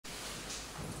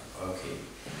Okay.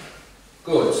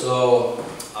 Good. So,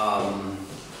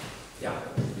 yeah,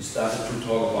 we started to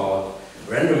talk about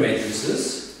random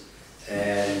matrices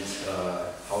and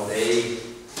how they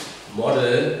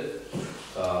model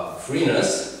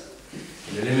freeness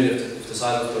in the limit if the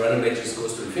size of the random matrix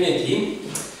goes to infinity.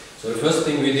 So the first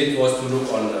thing we did was to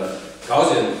look on the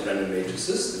Gaussian random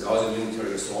matrices, the Gaussian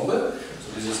unitary ensemble.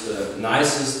 So this is the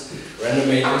nicest random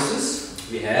matrices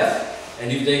we have.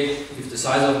 And if the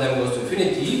size of them goes to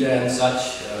infinity, then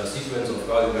such a sequence of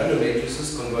Gaussian random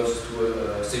matrices converges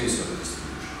to a semicircle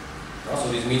distribution.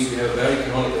 So this means we have a very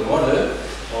canonical model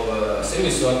of a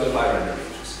semicircle by random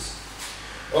matrices.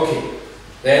 Okay,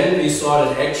 then we saw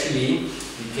that actually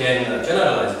we can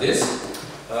generalize this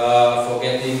for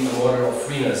getting a model of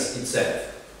freeness itself.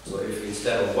 So if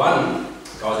instead of one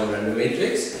Gaussian random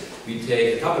matrix, we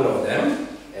take a couple of them,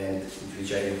 and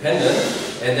which are independent,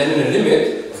 and then in a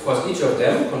limit, of course, each of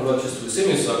them converges to a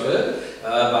semicircle,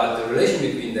 but the relation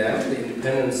between them, the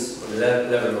independence on the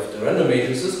level of the random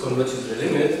matrices, converges in a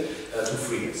limit to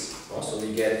freeness. So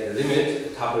we get in a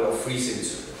limit a couple of free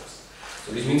semicirculars.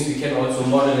 So this means we can also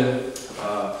model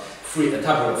a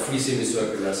couple of free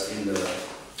semicirculars in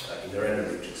the random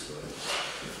matrix world.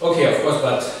 Okay, of course,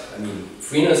 but I mean,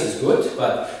 freeness is good,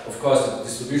 but of course the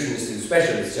distribution is still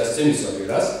special, it's just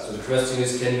semicirculars. So the question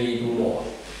is, can we do more?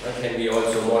 Can we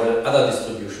also model other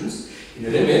distributions in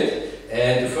the limit?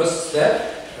 And the first step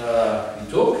we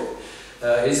took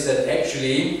is that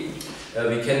actually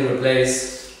we can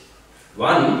replace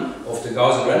one of the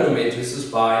Gaussian random matrices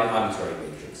by an arbitrary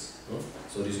matrix.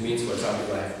 So this means, for example,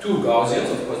 if I have two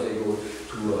Gaussians, of course they go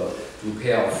to a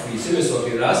pair of free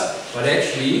semicirculars, but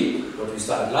actually what we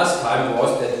started last time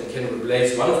was that we can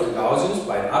replace one of the Gaussians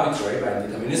by an arbitrary, by a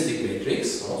deterministic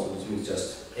matrix. So this means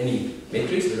just any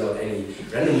matrix without any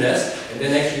randomness, and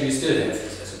then actually we still have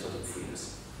this asymptotic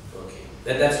freeness. Okay,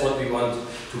 that's what we want to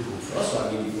prove. So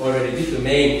I mean, we already did the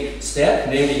main step,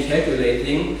 namely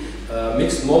calculating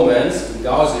mixed moments in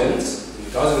Gaussians, in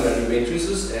Gaussian random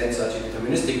matrices, and such a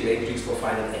deterministic matrix for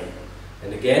finite n.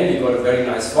 And again, we got a very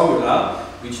nice formula,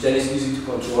 which then is easy to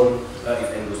control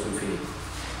if n goes to infinity.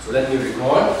 So let me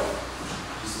recall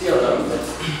this theorem. That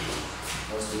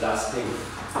was the last thing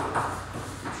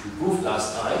which we proved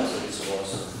last time. So this was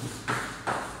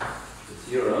the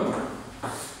theorem.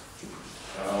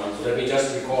 So let me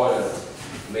just recall the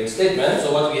main statement.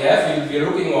 So what we have, we are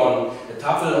looking on a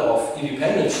tuple of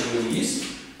independent GOEs.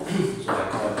 So I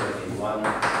call that A1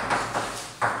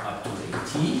 up to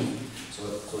AT. So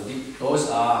those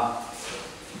are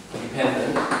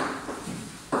independent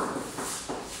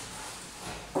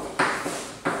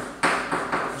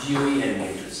GOE n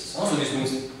matrices. So this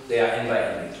means they are n by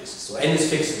n matrices. So n is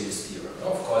fixed in this theorem.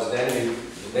 Of course, then in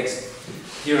the next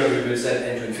theorem we will set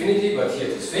n to infinity, but here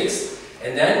it is fixed.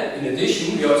 And then, in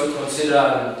addition, we also consider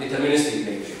a deterministic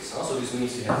matrix. So this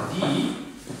means we have D,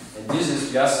 and this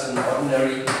is just an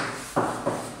ordinary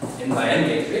n by n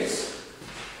matrix,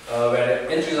 where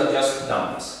the entries are just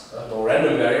numbers. No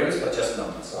random variables, but just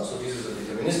numbers. So this is a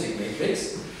deterministic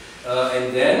matrix.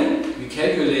 And then we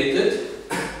calculated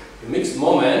the mixed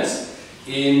moments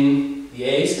in the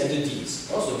A's and the D's.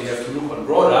 So we have to look on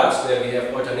products where we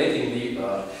have alternatingly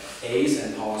A's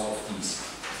and powers of D's.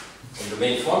 And the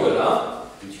main formula,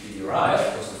 which we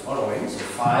derived, was the following. So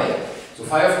phi. So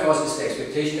phi, of course, is the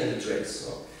expectation and the trace.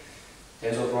 So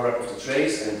tensor product of the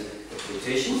trace and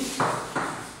expectation.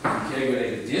 We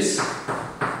calculated this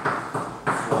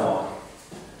for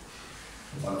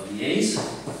one of the A's, and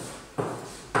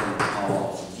the power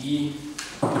of the D,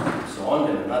 and so on,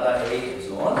 then another A, and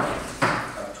so on,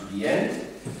 up to the end.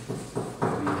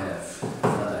 We have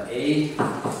another A,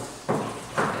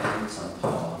 and some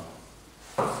power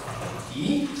of D.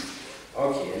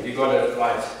 Okay, and we got a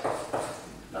quite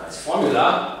nice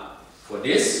formula for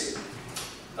this.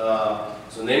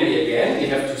 So namely, again, we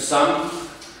have to sum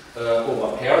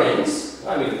over pairings.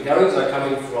 I mean, the pairings are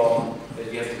coming from that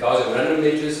we have the Gaussian random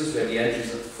matrices where the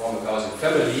entries form a Gaussian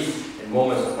family, and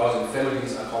moments of Gaussian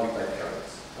families are counted by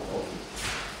pairings. Okay.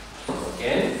 So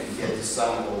again, we get the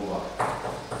sum over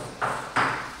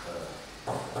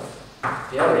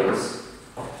pairings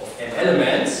of n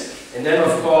elements, and then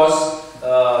of course,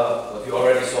 what we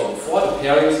already saw before, the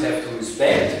pairings have to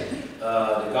respect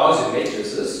the Gaussian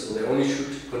matrices, so they only should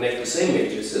connect the same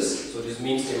matrices. So this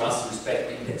means they must respect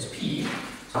the index P.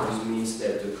 So this means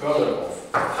that the kernel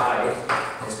of pi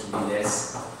has to be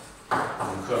less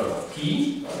than the kernel of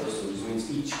P. So this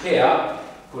means each pair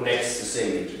connects the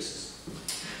same matrices.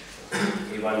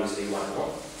 A1 is A1,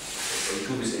 no?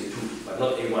 A2 is A2, but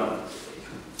not A1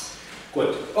 A2.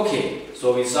 Good. Okay,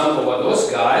 so we sum over those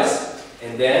guys,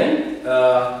 and then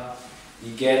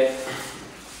we get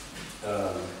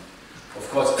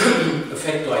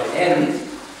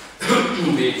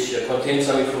contains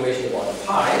some information about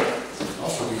pi.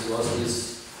 Also, this was this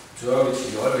term which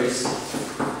we always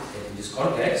get in this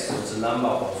context. So it's a number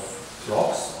of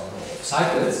clocks or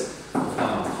cycles of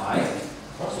gamma pi.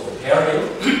 So a pairing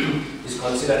is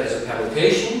considered as a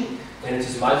permutation, and it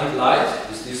is multiplied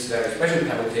with this very special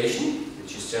permutation,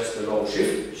 which is just a long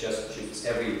shift, which just shifts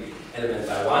every element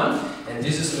by 1, and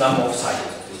this is the number of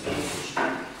cycles of this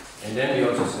permutation. And then we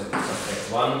also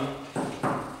subtract 1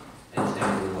 and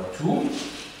m over 2.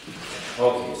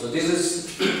 Okay, so this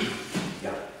is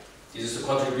this is the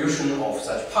contribution of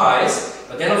such pi's,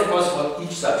 but then of course for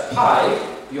each such pi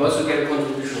we also get a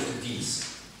contribution of the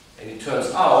d's. And it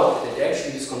turns out that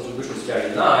actually this contribution is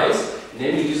very nice,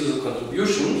 namely this is a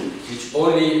contribution which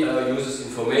only uses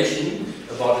information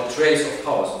about the trace of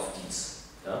powers of d's.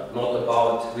 Not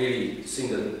about really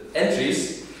single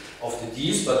entries of the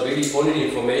d's, but really only the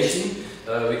information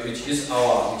which are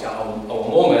our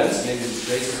moments, namely the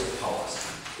traces of powers.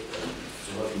 So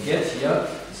what we get here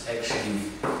is actually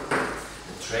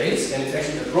the trace, and it's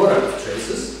actually a product of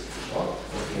traces.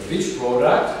 Okay, which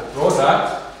product? A product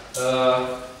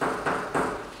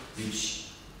which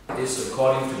is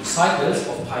according to the cycles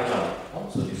of pi gamma.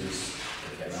 So this is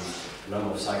the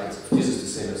number of cycles. This is the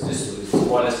same as this, so it's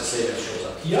more or less the same as shows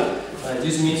up here. And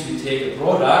this means we take a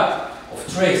product of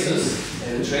traces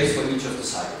and a trace for each of the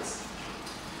cycles.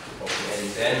 Okay, and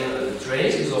then the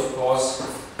trace is of course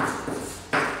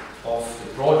of the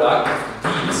product of the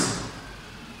d's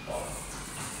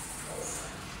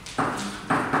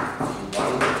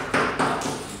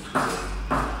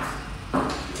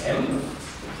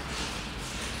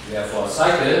for a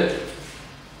cycle,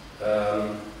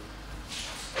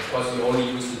 of course we only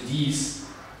use the d's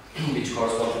which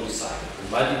correspond to the cycle. We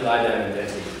multiply them and then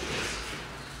take the trace.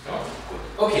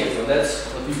 Okay, so that's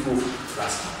what we proved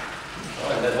last time.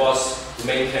 And that was the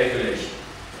main calculation.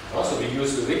 So we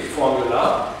use the Wick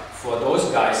formula for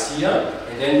those guys here,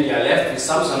 and then we are left with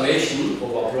some summation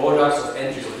over products of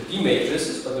entries of the D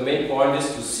matrices, but the main point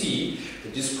is to see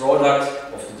that this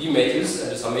product of the D matrices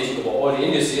and the summation over all the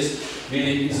indices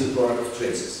really is a product of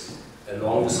traces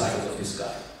along the cycles of this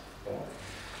guy.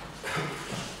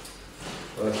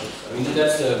 Okay. I mean,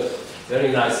 that's a very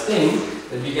nice thing,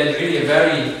 that we get really a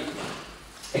very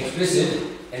explicit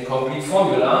and complete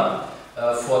formula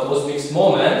for those mixed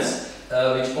moments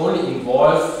which only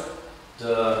involve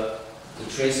the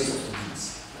traces of the d's.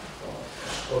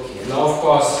 Okay, and now of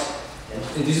course,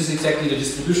 and this is exactly the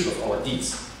distribution of our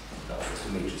d's, of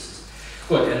the matrices.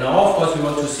 Good, and now of course we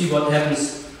want to see what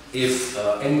happens if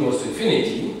n goes to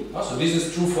infinity. So this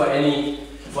is true for any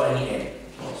n.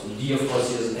 So D of course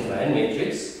here is an n by n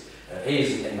matrix, A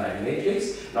is an n by n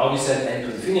matrix. Now we send n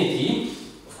to infinity.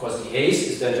 Of course the A's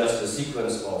is then just a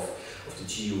sequence of the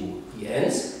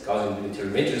GUENs, Gaussian unitary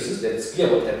matrices. That is clear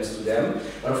what happens to them.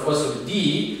 But of course for the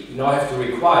D, we now have to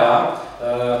require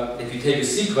that we take a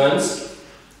sequence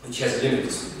which has a limit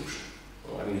distribution.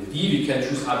 I mean the D we can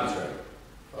choose arbitrary.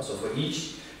 So for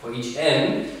each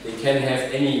n, they can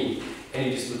have any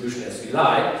distribution as we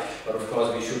like, but of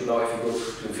course we should now, if we go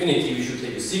to infinity, we should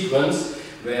take a sequence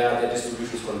where the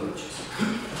distribution converges.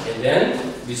 And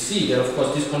then we see that of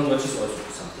course this converges also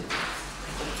to something.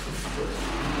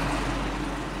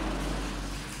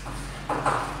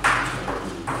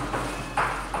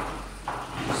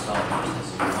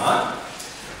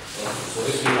 So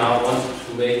if we now want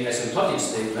to make an asymptotic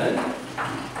statement,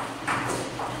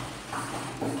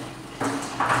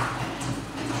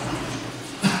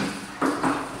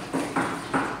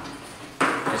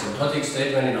 asymptotic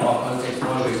statement in our context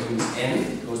always means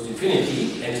n goes to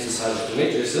infinity, n is the size of the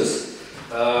matrices,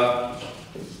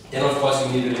 then of course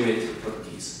we need a limit for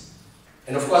these.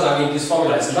 And of course, I mean, this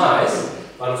formula is nice,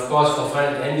 but of course for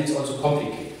finite n it's also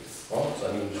complicated. So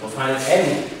I mean, for finite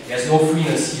n, there's no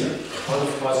freeness here. The point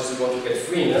of course is we want to get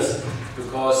freeness,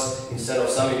 because instead of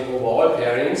summing over all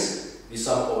pairings, we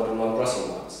sum over the non-crossing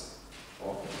ones.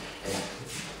 And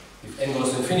if n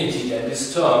goes to infinity, then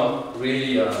this term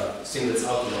really singles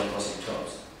out the non-crossing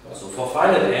terms. So for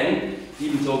finite n,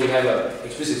 even though we have an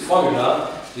explicit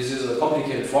formula, this is a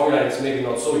complicated formula and it's maybe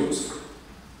not so useful.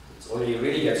 It only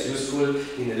really gets useful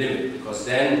in the limit, because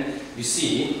then we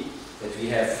see that we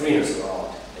have freeness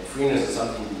around. And freeness is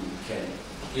something we can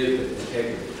deal with and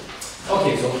calculate.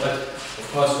 Okay, so but of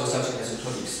course for such an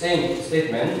asymptotic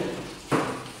statement,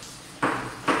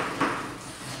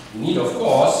 we need of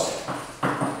course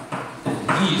that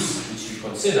these which we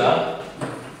consider,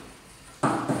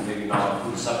 maybe now I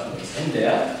put subindex n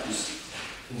there, just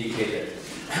indicate that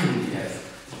we have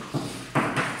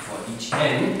for each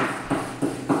n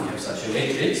we have such a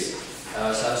matrix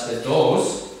such that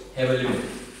those have a limit.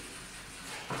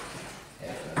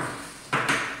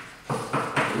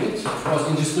 Of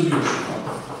distribution.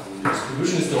 And the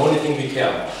distribution is the only thing we care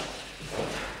about.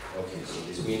 Okay, so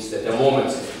this means that the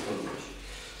moments have to converge.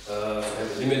 So I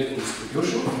have a limit in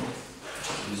distribution.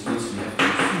 This means we have to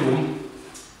assume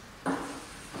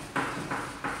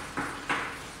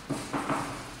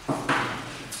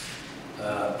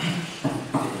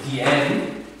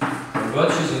dn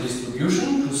converges in distribution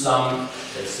to some,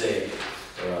 let's say,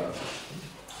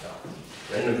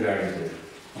 random variable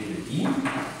little d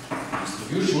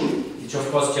distribution, which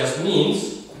of course just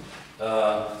means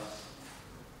the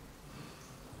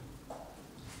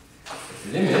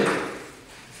limit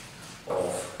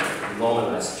of the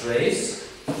normalized trace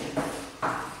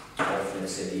of,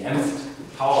 let's say, the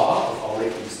mth power of our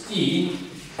matrix D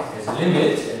has a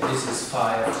limit, and this is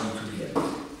phi of t to the n.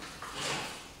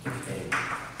 Okay.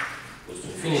 Goes to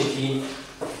infinity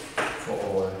for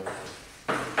all.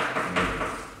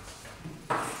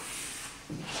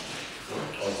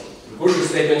 The Gaussian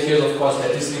statement here is, of course,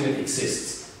 that this limit exists.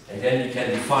 And then we can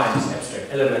define this abstract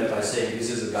element by saying this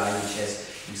is a guy which has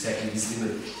exactly this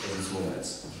limit of these moments.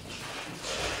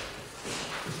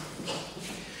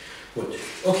 Good.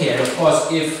 Okay, and of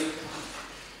course, if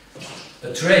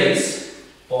a trace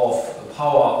of a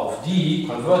power of d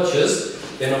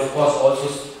converges, then of course also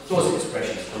those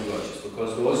expressions converges,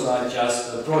 because those are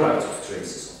just the products of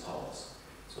traces of powers.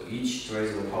 So each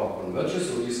trace of a power converges,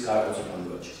 so this guy also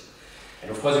converges. And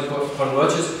of course it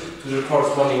converges to the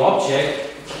corresponding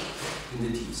object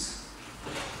in the t's.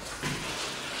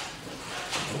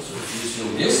 So if you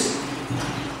assume this,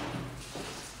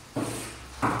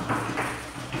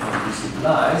 this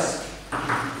implies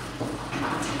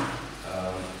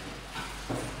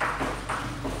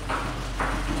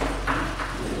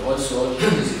also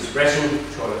this expression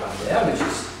shown up there, which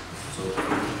is so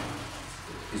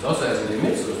this also has a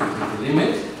limit. So the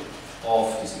limit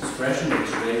of this expression, the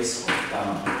trace of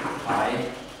gamma pi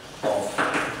of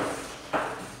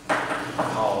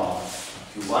power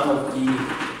q1 of d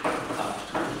up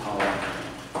to the power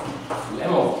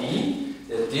qm of d,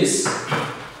 that this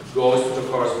goes to the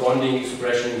corresponding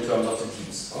expression in terms of the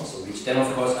t's. So which then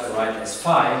of course I write as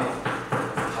phi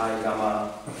gamma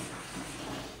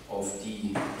of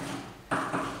d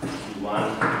q1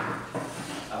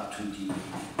 up to d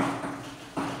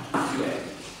qm.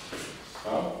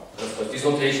 But this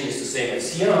notation is the same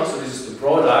as here, so this is the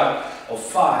product of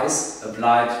phi's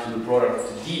applied to the product of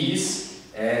the d's,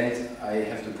 and I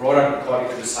have the product according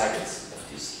to the cycles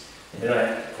of this. And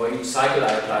then for each cycle I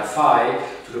apply phi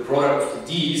to the product of the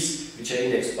d's, which are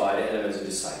indexed by the elements of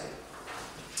this cycle.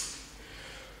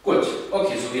 Good.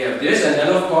 Okay, so we have this, and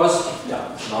then of course,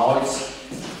 now it's,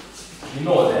 we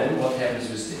know then what happens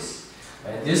with this.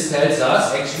 And this tells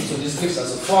us, actually, so this gives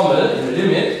us a formula in the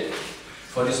limit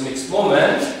for this mixed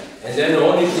moment, and then the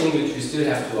only thing which we still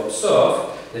have to observe,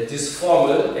 that this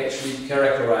formula actually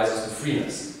characterizes the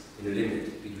freeness in the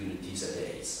limit between the d's and the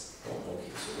a's.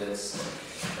 Okay, so let's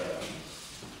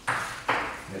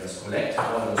let us collect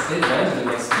all those statements in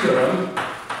the next theorem.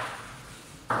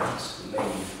 The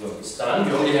main work is done.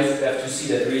 You only have to see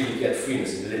that really you get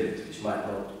freeness in the limit, which might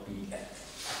not be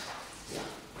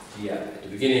at the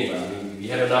beginning, but I mean, we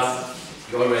have enough,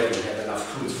 we already have enough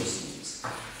tools for seeing this.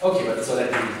 Okay, but so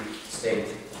let me state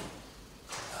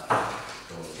the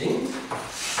whole thing.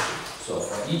 So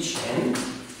for each n,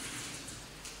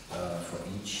 for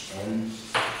each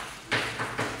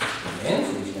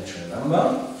natural number,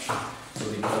 so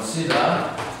we consider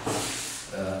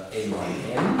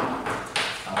a1n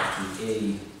up to a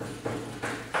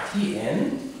tn.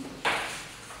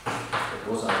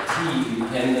 Those are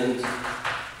t-dependent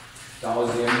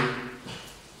Gaussian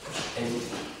n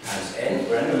times n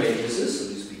random matrices, so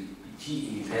this will be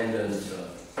t-independent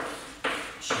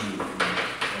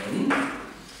Gn.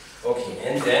 Okay,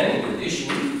 and then in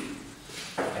addition,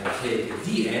 I take a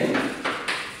dn,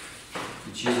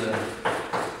 which is an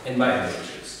n by n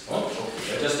matrix.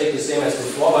 Okay, I just take the same as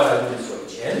before, but I do this for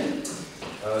each n.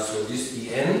 So this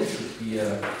dn should be a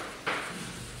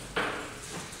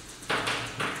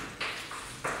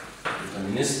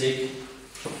deterministic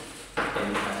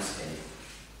n times n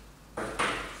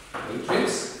matrix.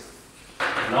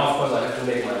 Now, of course, I have to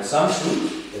make my assumption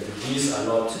that the d's are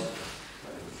not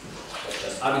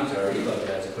just arbitrary, but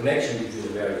there's a connection between the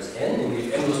variables n, and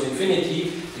if n goes to infinity,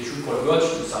 they should converge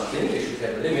to something, they should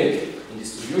have a limit in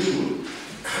distribution.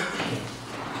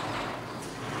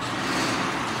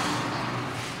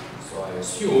 So I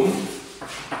assume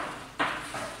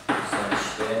such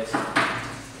that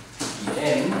the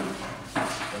n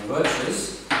converges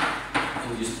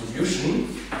in distribution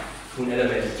to an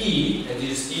element d, and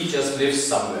this d just lives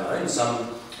somewhere in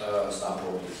some star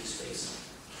probability space.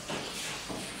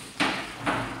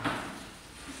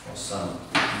 Or some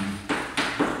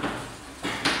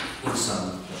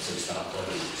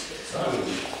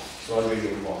not really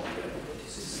important.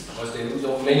 Because the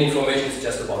main information is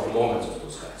just about the moments of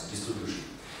those guys, distribution.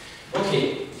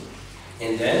 Okay,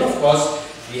 and then of course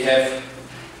we have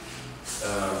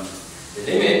the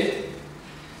limit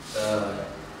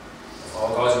of our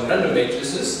Gaussian random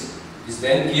matrices is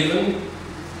then given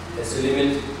as the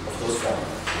limit of those formulas.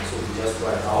 So we just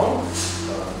write down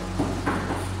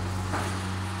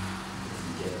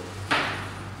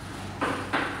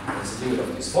that's the limit of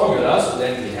this formula. So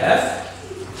then we have,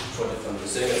 from the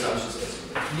same assumptions as we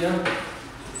have here,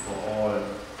 for all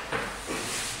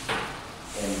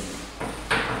n,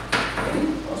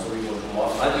 also we want to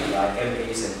multiply m,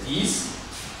 a's, and d's,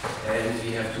 and we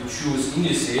have to choose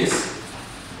indices,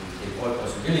 we take all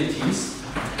possibilities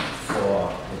for,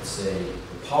 let's say,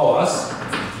 the powers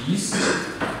of these,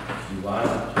 q1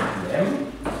 to qm,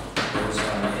 those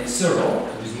are n0, so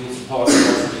this means the power is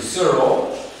to be 0,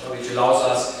 which allows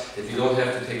us that we don't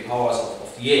have to take powers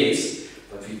of the a's,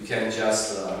 but we can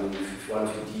just, if one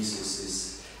of these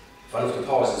is one of the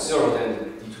powers is 0,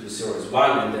 then d to the 0 is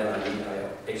 1, and then I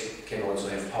actually can also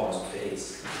have powers of the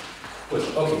a's. Good,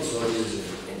 okay, so this is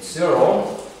n0,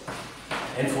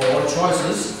 and for all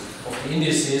choices of the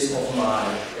indices of my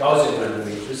Gaussian random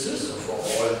matrices, so for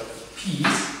all p's,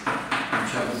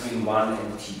 which are between 1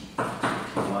 and t. 1,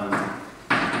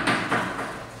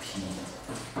 p,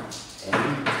 n,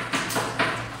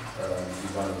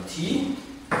 v1 and t.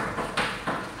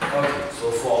 Okay, so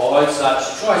for all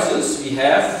such choices, we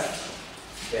have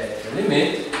that the limit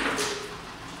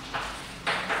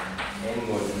n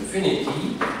going to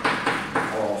infinity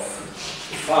of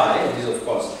phi, and this is of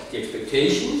course the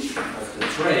expectation of the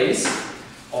trace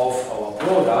of our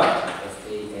product of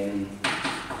an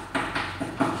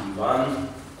p1,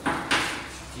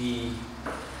 d,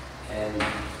 and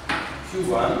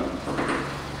q1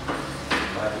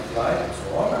 multiplied and so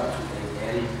on up to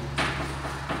an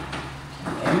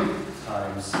m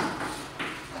times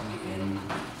dn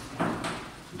to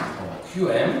the power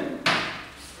qm,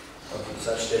 okay,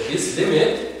 such that this limit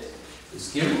is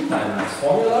given by a nice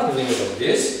formula, the limit of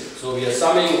this. So we are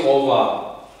summing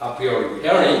over a priori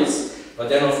pairings, but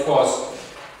then of course,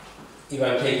 if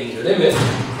I'm taking the limit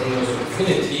n goes to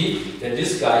infinity, then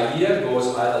this guy here goes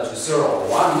either to 0 or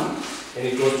 1, and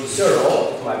it goes to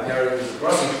 0 if my pairing is a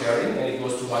crossing pairing, and it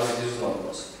goes to 1 if this is not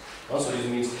crossing. Also, this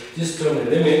means this terminal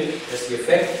limit has the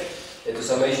effect that the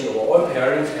summation over all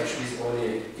pairings actually is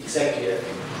only exactly a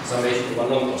summation over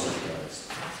non-crossing pairings.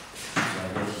 So I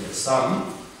get here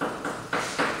sum of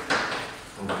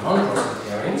the non-crossing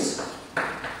pairings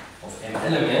of m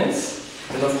elements,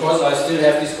 and of course I still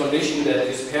have this condition that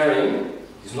this pairing,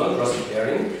 this non-crossing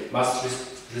pairing, must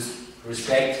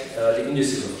respect the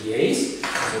indices of the a's,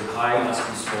 so pi must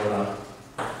be smaller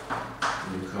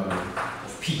than the kernel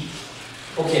of p.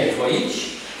 Okay, and for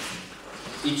each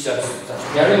such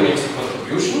pairing makes a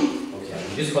contribution. Okay,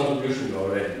 and this contribution we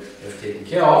already have taken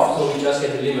care of, so we just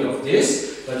get the limit of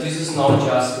this, but this is now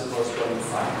just the corresponding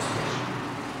phi expression.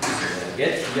 So I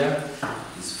get here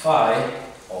is phi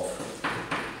of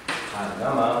pi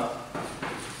gamma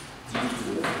d to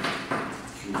the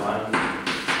q1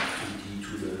 to d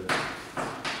to the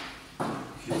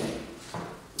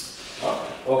qa.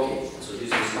 Okay, so this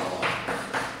is our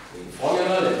main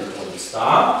formula that we call it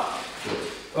star. Good.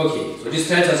 Okay, so this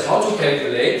tells us how to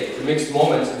calculate the mixed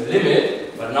moments in the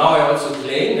limit, but now I also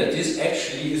claim that this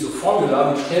actually is a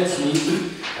formula which tells me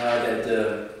that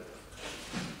the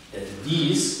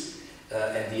d's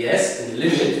and the s in the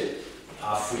limit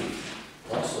are free.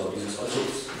 So this is also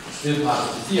still part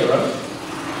of the theorem,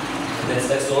 and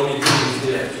that's the only thing we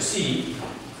still have to see.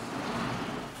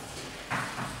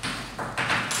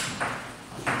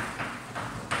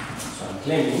 So I'm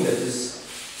claiming that this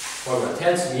formula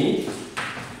tells me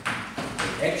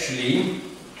that actually,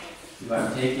 if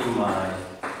I'm taking my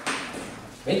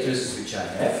matrices which I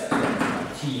have, my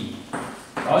T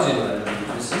Gaussian random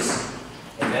matrices,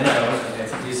 and then I also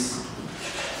have this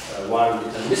one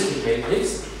deterministic matrix,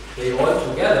 they all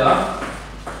together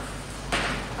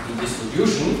in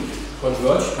distribution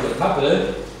converge to a couple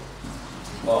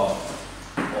of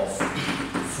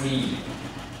free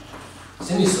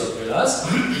semicirculars,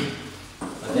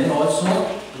 but then also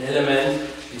an element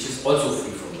which is also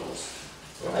free from those.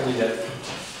 So I mean that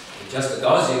just the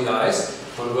Gaussian guys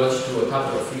converge to a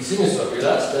couple of free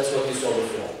semicirculars, that's what we saw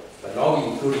before. But now we're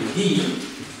including D,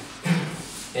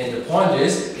 and the point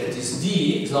is that this D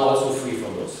is now also free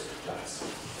from those guys.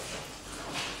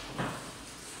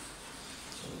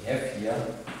 So we have here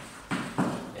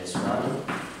S1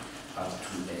 up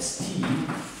to ST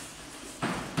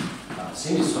are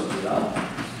semicircular,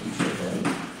 each of them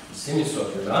is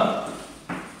semicircular,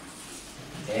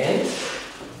 and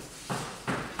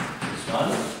this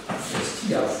one up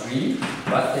free,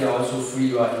 but they are also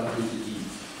free or include D.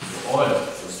 So all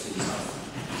those things are free.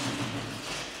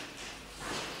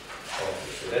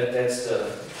 Okay, so that's the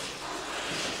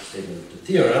statement of the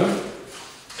theorem,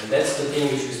 and that's the thing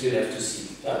which we still have to see.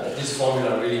 That this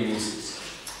formula really means this.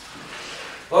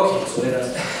 Okay, so let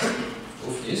us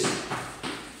move this.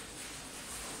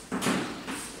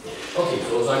 Okay,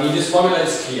 so I mean this formula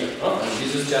is clear. And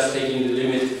this is just taking the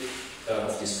limit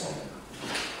of this formula.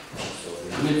 So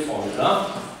the limit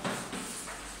formula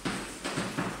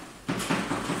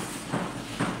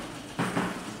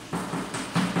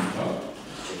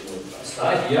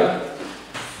here,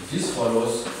 this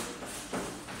follows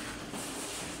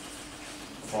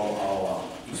from our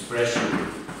expression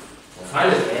of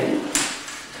finite n in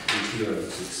theorem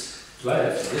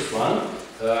 612, this one,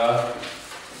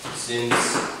 since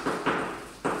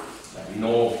we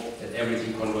know that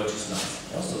everything converges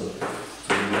now. So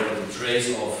we know that the trace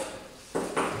of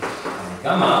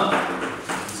gamma,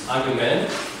 this argument,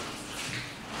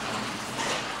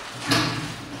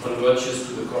 converges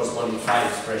to the corresponding phi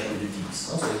expression with these.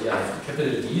 So here I have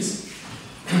capital D's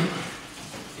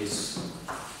is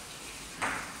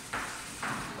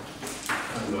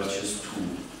converges to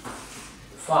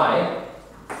phi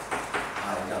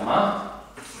gamma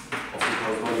of the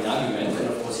corresponding argument, and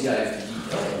of course here I have the D,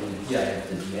 and here I have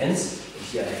the dns, and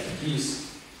here I have the D's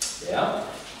there.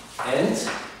 And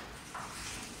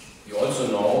you also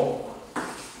know that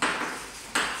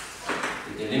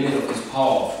the limit of this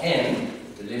power of n,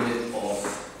 the limit of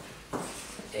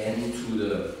n to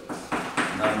the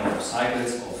number of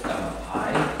cycles of gamma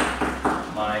pi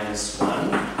minus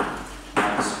 1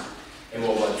 minus m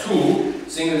over 2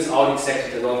 singles out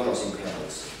exactly the non-crossing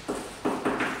parallels.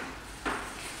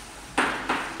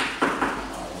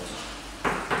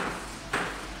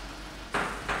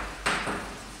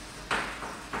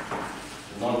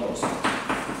 Non-crossing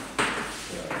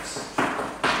parallels.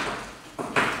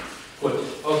 Good.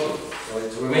 Okay. So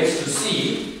it remains to see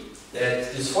that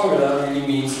this formula really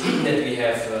means that we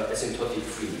have asymptotic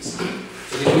freeness.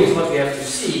 So this means what we have to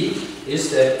see is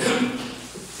that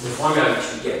the formula which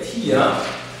we get here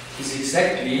is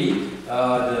exactly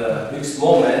the mixed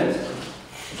moment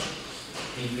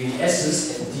between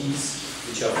S's and D's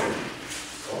which are free.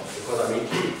 Because I mean,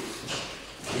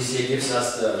 this here gives us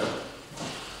the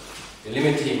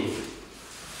limiting,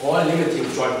 all limiting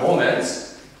joint moments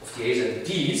of the A's and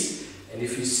D's, and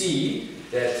if you see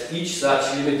that each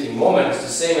such limiting moment is the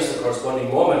same as the corresponding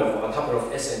moment for a couple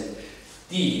of S and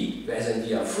D, where S and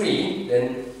D are free,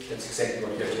 then that's exactly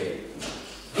what we are taking.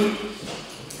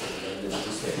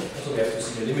 So we have to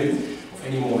see the limit of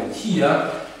any moment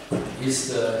here is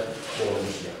the moment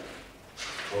here.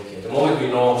 Okay, the moment we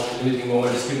know the limiting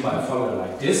moment is given by a formula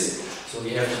like this, so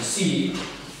we have to see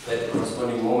that the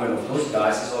corresponding moment of those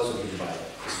guys is also given by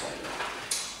this formula.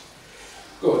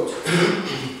 Good.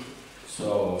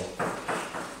 So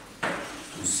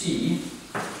to see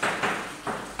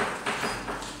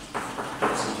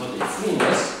asymptotic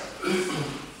freeness,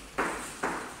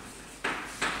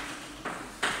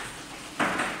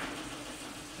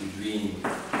 between the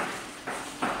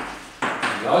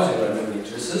Gaussian random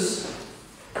matrices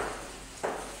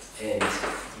and the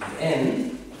n,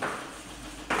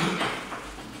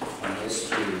 one has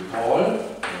to recall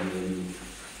and then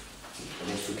one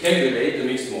has to calculate the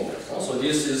mixed moments. So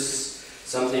this is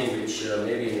something which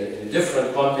maybe in a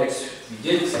different context we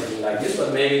did something like this,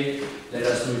 but maybe let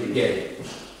us do it again.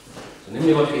 So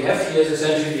namely what we have here is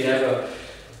essentially we have a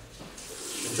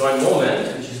joint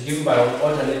moment which is given by an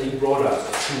alternating product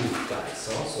of two guys.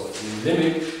 So in the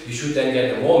limit we should then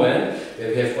get a moment where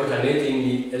we have alternating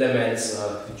the elements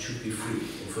which should be free.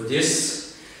 And for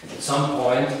this, at some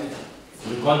point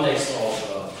in the context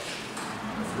of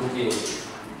looking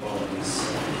on this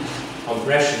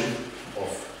compression of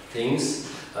things,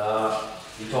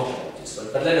 we talk about this,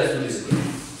 but let us do this again.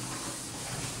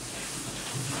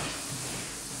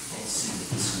 And see if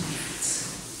this really fits.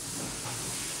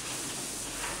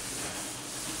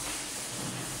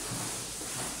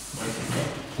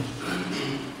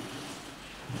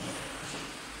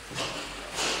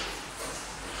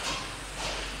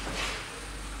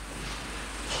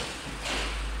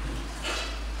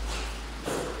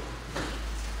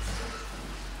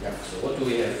 Yeah, so what do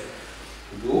we have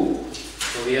to do?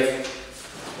 So we have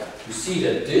to see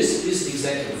that this is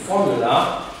exactly the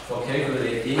formula for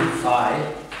calculating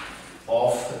phi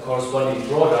of the corresponding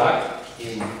product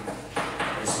in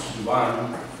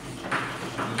SP1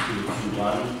 equal to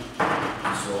Q1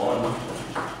 and so on,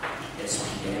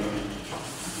 SPM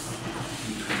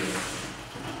equal to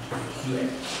QN.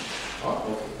 Oh,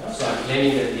 okay. So I'm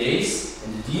claiming that the A's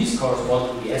and the D's correspond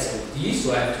to the S and the D,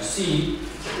 so I have to see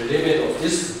the limit of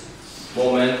this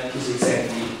moment is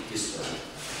exactly this one,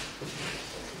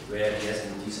 where the S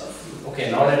and the D's are free.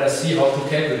 Okay, now let us see how to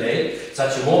calculate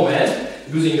such a moment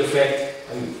using the fact,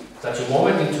 such a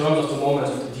moment in terms of the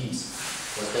moments of the D's.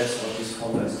 Because that's what this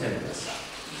formula is telling us.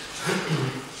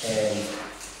 And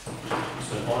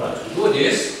so in order to do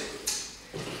this,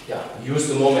 we use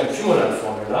the moment cumulant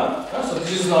formula. So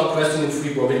this is now a question in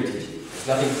free probability. There's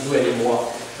nothing to do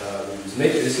anymore with these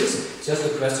matrices. It's just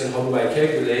a question, how do I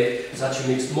calculate such a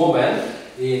mixed moment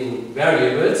in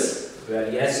variables where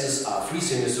the S's are free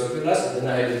semicirculars, and then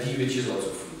I have a D which is also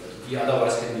free. But the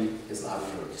otherwise can be as an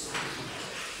arbitrary distribution.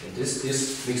 And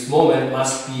this mixed moment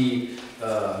must be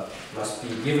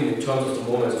given in terms of the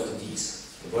moments of the D's.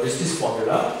 And what is this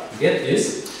formula? To get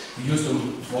this, we use the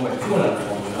moment cumulant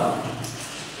formula.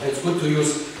 And it's good to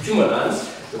use cumulants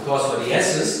because for the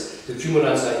S's, the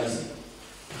cumulants are easy.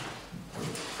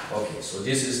 Okay, so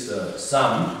this is the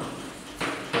sum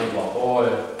over all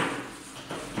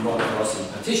non-crossing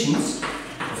partitions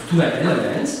of 2m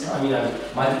elements. I mean, I'm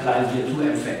multiplying here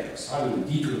 2m factors. I mean,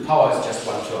 d to the power is just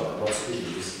one term. I'm not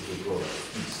splitting this into product.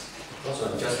 So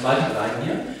I'm just multiplying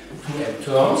here 2m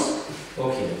terms.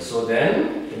 Okay, so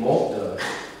then the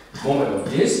moment of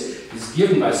this is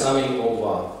given by summing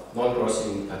over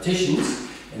non-crossing partitions,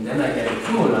 and then I get a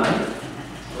cumulant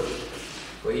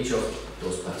for each of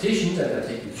those partitions, and I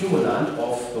take the cumulant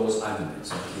of those arguments.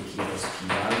 So I take here as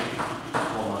P1,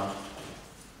 comma,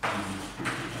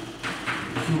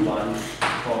 Q1,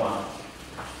 comma,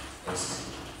 S2,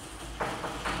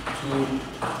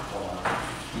 comma,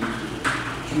 D2,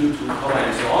 Q2, comma,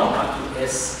 and so on, up to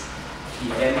S,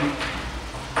 Pm,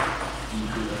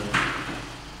 D2,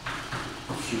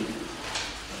 Q.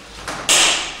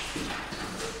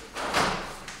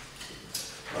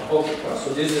 Okay, so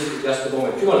this is just the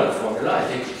moment cumulant formula. I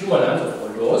take the cumulant of all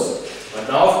those. But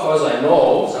now, of course, I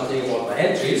know something about my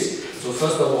entries. So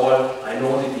first of all, I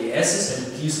know that the S's and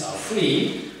the D's are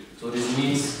free. So this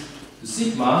means the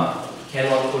sigma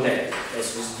cannot connect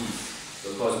S with D,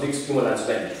 because mixed cumulants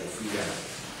vanish for free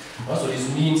variables. So this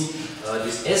means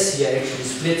this S here actually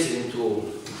splits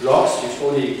into blocks which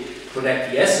only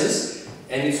connect the S's,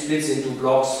 and it splits into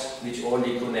blocks which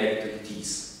only connect the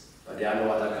D's. But there are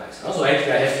no other guys. So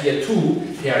actually I have here two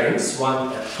pairings,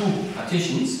 two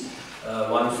partitions,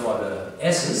 one for the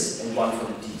S's and one for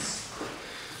the D's.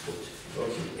 Good.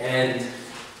 Okay. And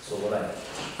so what I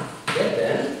get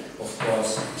then, of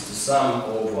course, is the sum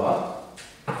over,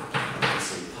 let's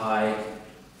say, pi.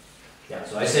 Yeah,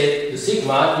 so I say the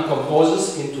sigma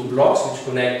decomposes into blocks which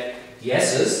connect the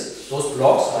S's. Those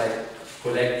blocks I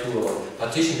connect to a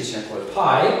partition which I call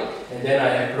pi, and then I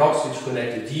have blocks which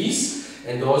connect the D's.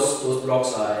 And those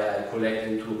blocks I collect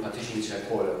into a partition which I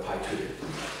call a pi twiddle.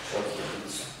 Okay.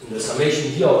 And the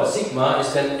summation here over sigma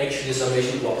is then actually the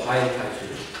summation over pi and pi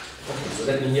twiddle. Okay, so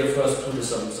let me here first do the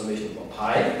summation over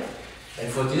pi.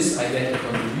 And for this I get the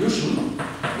convolution.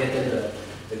 I get then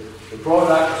the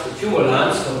product of the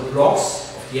cumulants for the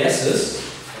blocks of the S's.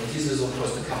 And this is of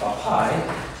course the kappa pi.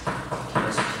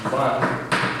 As P1.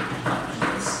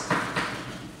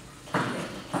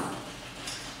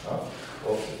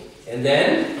 And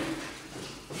then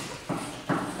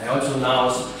I also now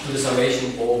do the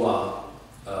summation over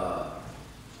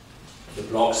the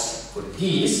blocks for the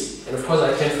D's. And of course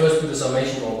I can first do the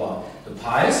summation over the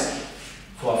pi's.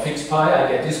 For a fixed pi I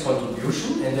get this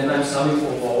contribution, and then I'm summing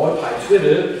over all pi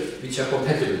twiddle which are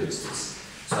compatible with this.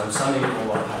 So I'm summing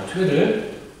over pi twiddle,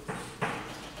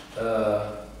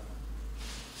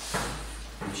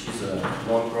 which is a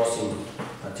non-crossing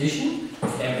partition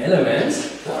of m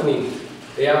elements. I mean,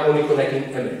 they are only connecting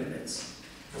m elements.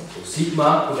 So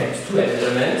sigma connects two m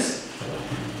elements,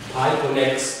 pi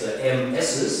connects the m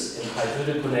s's, and pi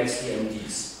twiddle connects the m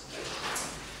d's.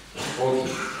 Okay,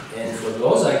 and for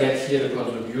those I get here the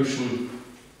contribution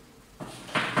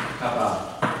kappa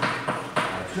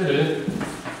pi twiddle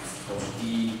of d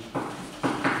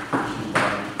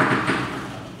q1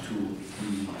 to d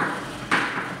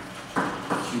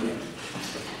qn.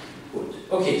 Good.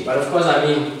 Okay, but of course I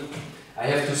mean, I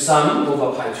have to sum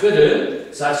over pi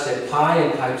twiddle such that pi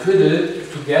and pi twiddle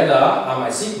together are my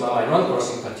sigma, my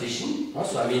non-crossing partition.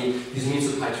 So I mean, this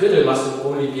means the pi twiddle must not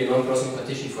only be a non-crossing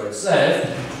partition for itself,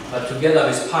 but together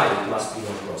with pi it must be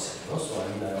non-crossing. So I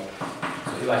mean,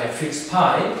 so if I have fixed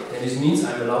pi, then this means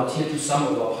I'm allowed here to sum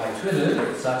over pi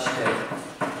twiddle such that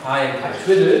pi and pi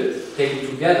twiddle taken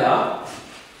together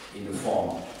in the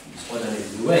form, this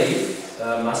alternating way,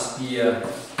 must be a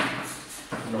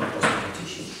non-crossing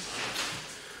partition.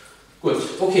 Good.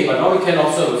 Okay, but now we can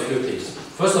observe a few things.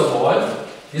 First of all,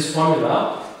 this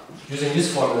formula, using this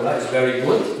formula is very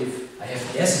good if I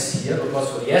have the S's here, because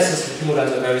for the S's the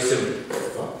cumulants are very similar.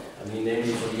 I mean,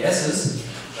 namely for the S's,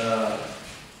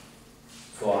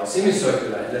 for a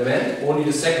semicircular element, only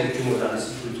the second cumulant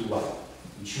is equal to 1.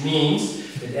 Which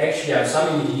means that actually I'm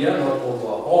summing here not over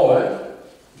all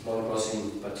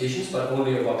non-crossing partitions, but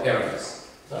only over pairings.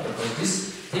 Because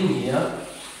this thing here,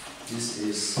 this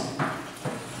is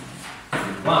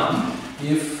 1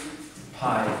 if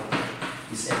pi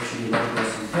is actually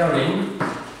non-crossing pairing.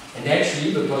 And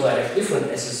actually, because I have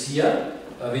different S's here,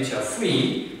 which are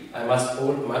free, I must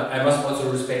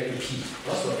also respect the p.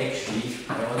 So actually,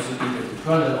 I also think that the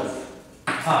kernel of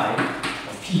pi,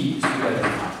 of p, is bigger than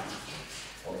pi.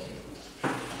 Okay.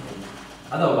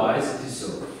 Otherwise, it is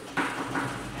 0.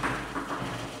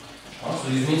 So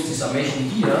this means the summation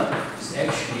here is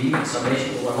actually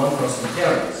summation over non-crossing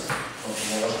pairings.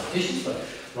 Not over partitions, but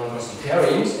non-crossing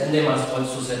pairings, and they must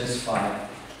also satisfy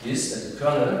this, that the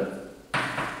kernel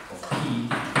of p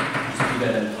is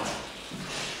bigger than pi.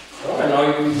 And now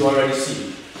you already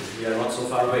see that we are not so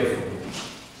far away from it.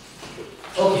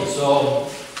 Okay, so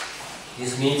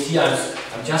this means here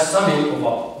I'm just summing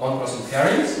over non-crossing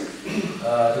pairings.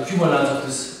 The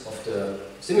cumulants of the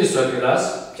semicirculars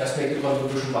just make the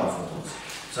convolution 1 for those.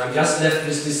 So I'm just left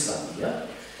with this sum here.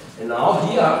 And now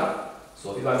here,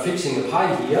 so if I'm fixing a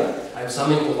pi here, I'm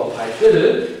summing over pi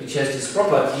twiddle, which has this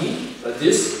property, but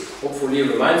this hopefully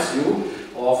reminds you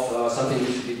of something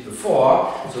which we did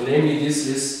before. So namely, this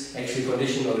is actually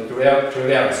conditional on the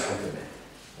covariance complement.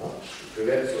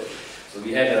 So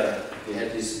we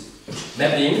had this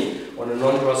mapping on the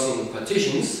non-crossing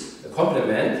partitions, a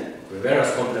complement,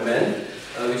 covariance complement,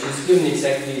 which is given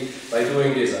exactly by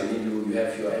doing this. I mean, you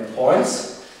have your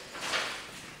endpoints,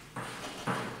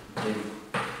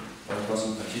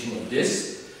 non-crossing partition of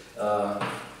this.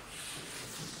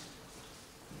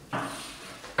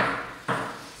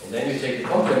 And then you take the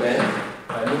complement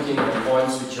by looking at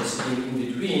points which are sitting in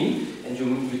between, and you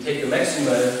take the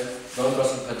maximal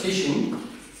non-crossing partition,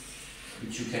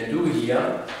 which you can do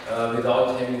here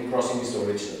without having crossing this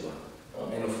original one.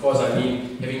 And of course, I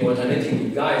mean, having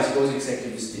alternating guys goes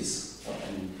exactly with this.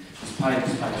 And this pi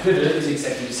twiddle is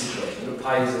exactly the situation. The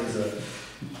pi is a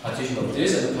partition of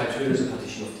this, and the pi twiddle is a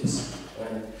partition of this.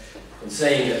 And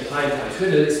saying that pi and pi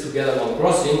twiddle is together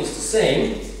non-crossing is the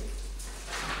same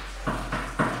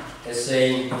as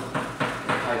saying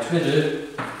pi twiddle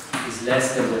is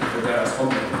less than the covariance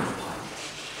complement of pi.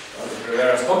 The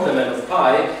covariance complement of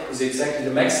pi is exactly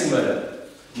the maximal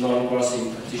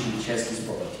non-crossing partition which has this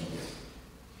property here.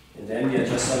 And then we are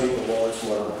just summing over all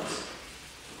smaller ones,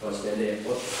 because then they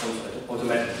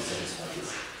automatically satisfy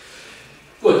this.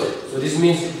 Good. So this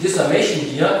means this summation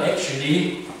here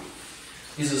actually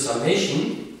is a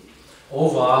summation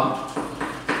over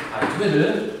pi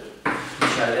twiddle,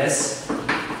 which are less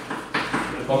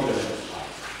complement of pi.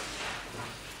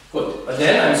 Good, but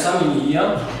then I'm summing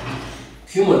here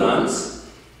cumulants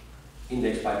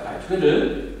indexed by pi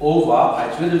twiddle over pi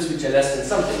twiddles which are less than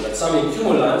something. But summing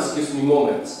cumulants gives me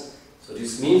moments. So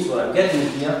this means what I'm getting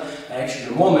here are actually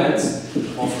the moments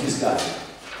of this guy.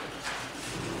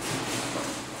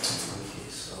 Okay,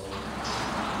 so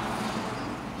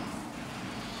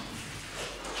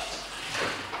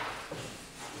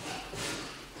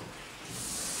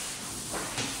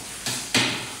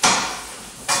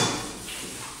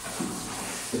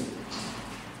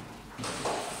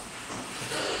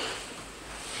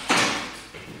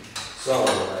So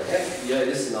what I have here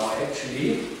is now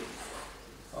actually,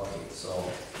 okay,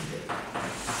 so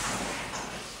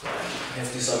I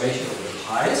have the summation of the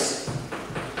pi's.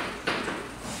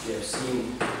 We have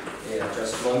seen they are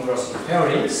just non-crossing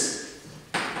pairings,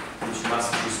 which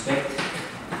must respect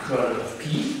the kernel of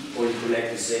p, or you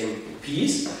collect the same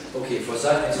p's. Okay, for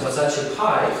such a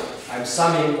pi, I'm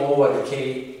summing over the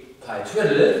k pi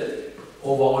twiddle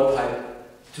over all pi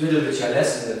twiddle which are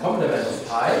less than the complement of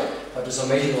pi. But the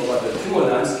summation over the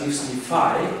cumulants gives me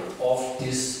phi of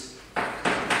this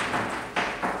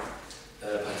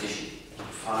partition.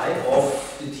 Phi of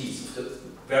the t's, of the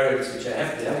variables which I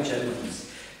have there, which are the t's.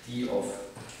 D of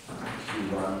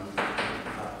q1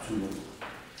 up to d of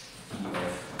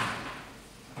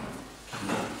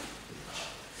q1.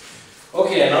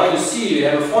 Okay, and now you see we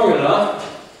have a formula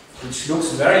which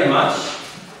looks very much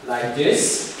like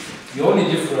this. The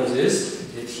only difference is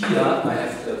that here I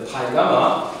have the pi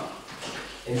gamma,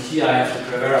 and here I have the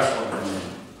covariance complement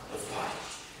of pi.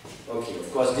 Okay,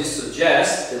 of course this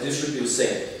suggests that this should be the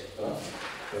same.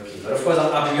 Okay, but of course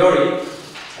a priori,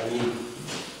 I mean,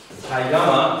 the pi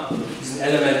gamma is an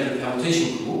element in the permutation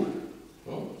group.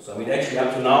 So I mean, actually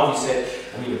up to now we said,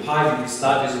 I mean, the pi we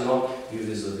start with a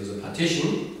partition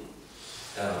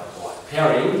or a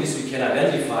pairing. This we can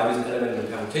identify with an element in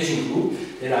the permutation group.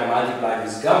 Then I multiply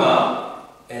with gamma,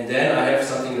 and then I have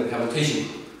something in the permutation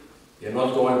group. We are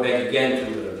not going back again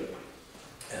to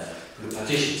the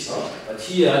partitions. But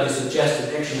here we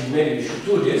suggested actually maybe we should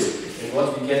do this, and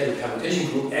what we get in the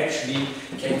permutation group actually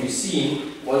can be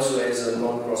seen also as a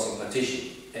non-crossing partition.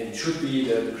 And it should be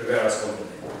the Crevera's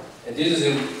complement. And this is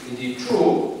indeed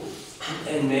true,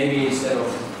 and maybe instead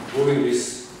of moving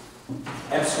this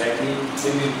abstractly,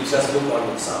 maybe we just look on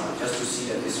an example, just to see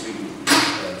that this really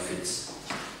fits.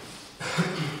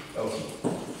 Okay.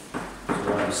 So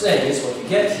what I'm saying is, what we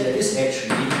get here is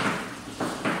actually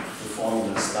the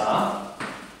formula star.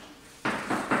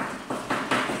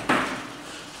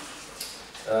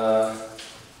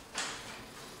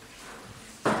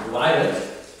 Divided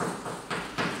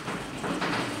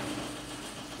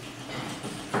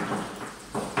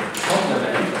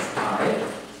complement of pi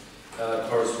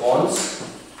corresponds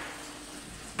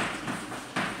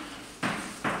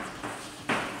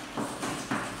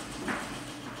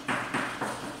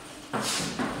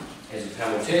as a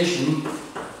permutation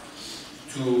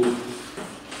to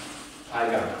pi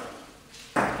gamma.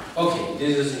 Okay,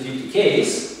 this is indeed the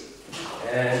case,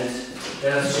 and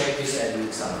let us check this as an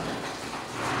example.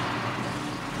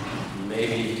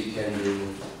 Maybe we can do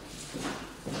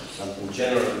something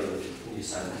general in the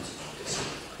assignment of this.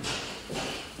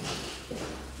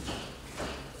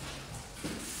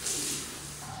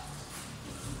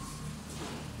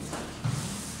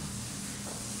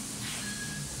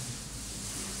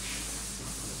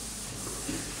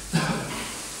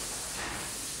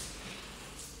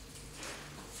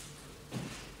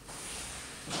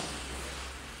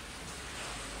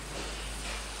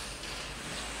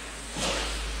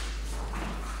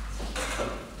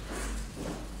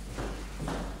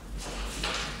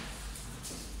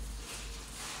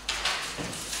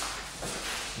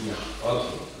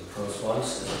 Okay, it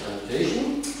corresponds as a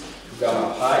permutation to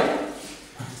gamma pi,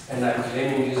 and I'm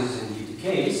claiming this is indeed the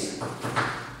case.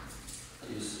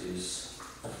 This is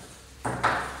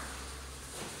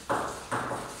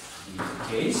indeed the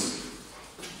case,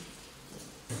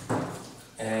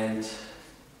 and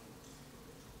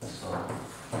so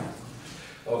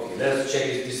okay, let's check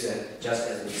this just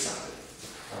as an example.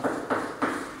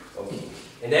 Okay,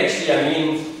 and actually, I mean,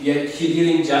 we are here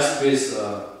dealing just with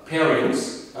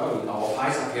pairings. Our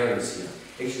pi's are pairings here.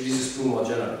 Actually, this is true more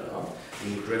generally. The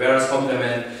Crevera's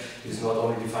complement is not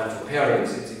only defined for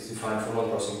pairings, it's defined for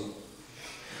non-crossing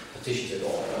partitions at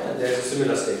all. And there's a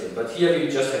similar statement. But here we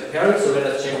just have pairings, so let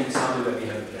us check an example where we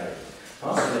have a pairing.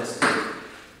 So let's take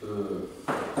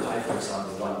pi, for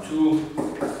example, 1, 2,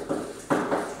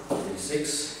 3,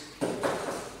 6,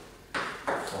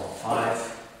 4,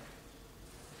 5,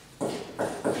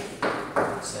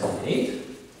 7, 8.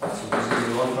 So this is a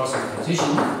non-crossing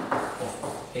partition of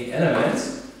 8 elements,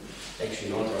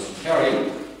 actually non-crossing pairing.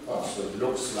 So it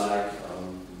looks like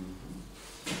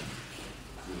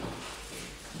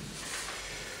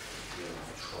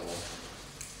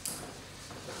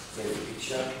get a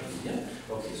picture here.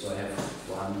 Okay, so I have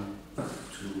 1, 2,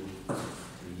 3,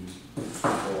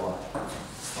 4,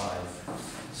 5,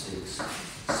 6,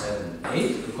 7,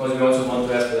 8. Because we also want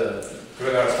to have the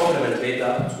Crevera's complement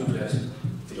data, it's good to have a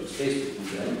bit of space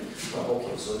between them.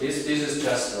 Okay, so this is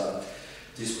just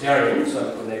this pairing. So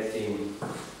I'm connecting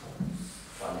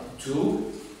 1 and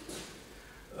 2,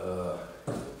 4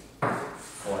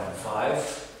 and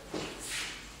 5,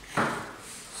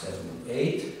 7 and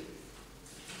 8,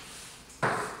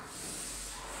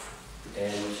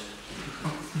 and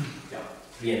yeah,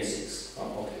 3 and 6.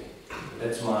 Okay,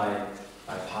 that's my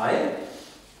pi.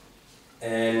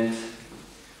 And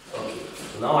okay,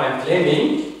 so now I'm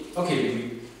claiming, okay,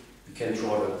 we can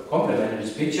draw the complement in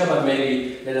this picture, but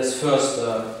maybe let us first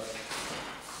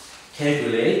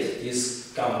calculate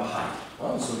this gamma pi.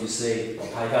 So we say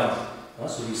pi gamma.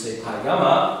 So we say pi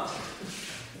gamma.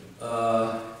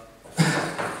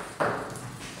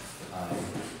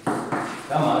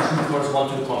 Gamma should correspond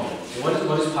to the complement. So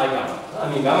what is pi gamma? I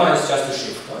mean, gamma is just a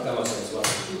shift. Gamma says 1, 2,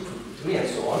 3, and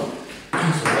so on. So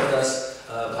what does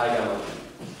pi gamma do?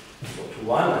 So to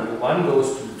 1, I mean 1 goes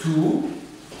to 2,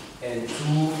 and 2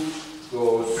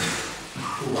 goes to 1.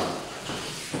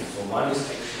 So 1 is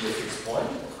actually a fixed point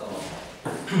of gamma pi.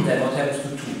 Then what happens to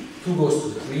 2? 2 goes to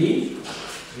 3,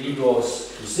 3 goes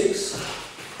to 6.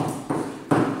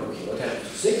 Okay, what happens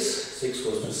to 6? 6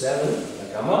 goes to 7,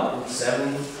 like gamma, and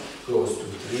 7 goes to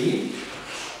 3.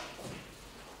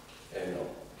 And no,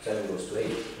 7 goes to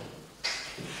 8.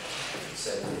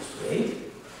 7 goes to 8.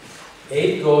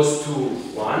 8 goes to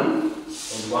 1,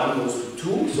 and 1 goes to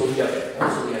 2, so we are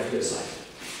back. So we have here a cycle.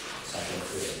 Cycle of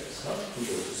 3 elements. 2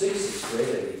 goes to 6, 6 to 8,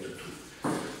 and 8 to 2.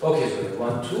 Okay, so we have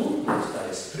 1, 2, that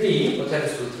is 3. What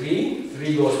happens to 3?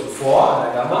 3 goes to 4,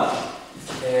 and gamma,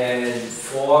 and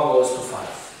 4 goes to 5.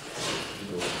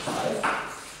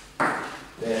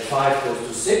 Then 5 goes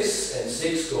to 6, and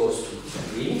 6 goes to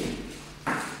 3.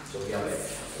 So we are back.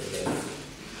 So then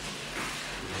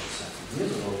here,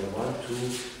 so we have 1, 2,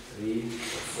 3,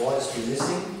 4 is still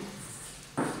missing.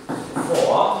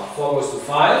 4 goes to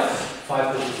 5,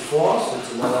 5 goes to 4, so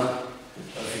it's another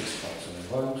fixed point. So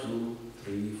 1, 2,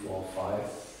 3, 4, 5.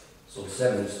 So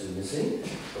 7 is still missing.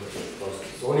 Okay,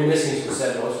 it's only missing, so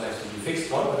 7 also has to be fixed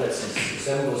point, but let's see.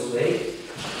 So 7 goes to 8,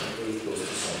 and 8 goes to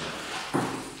 7.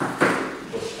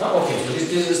 Okay, so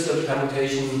this is the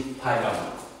permutation pi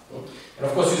gamma. And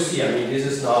of course you see, I mean, this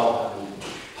is now,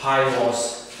 pi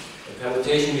was a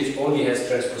permutation which only has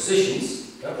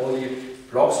transpositions, only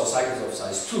blocks or cycles of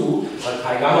size 2, but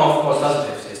pi gamma of course doesn't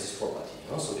have this property.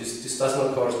 So this does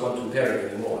not correspond to pairing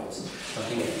anymore, it's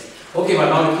something else. Okay, but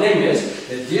now the claim is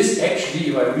that this actually,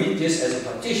 if I read this as a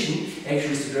partition,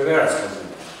 actually is the Rivera's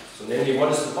complement. So namely,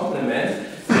 what is the complement?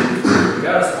 The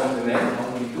Rivera's complement, how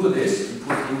can we do this? We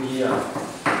put in here a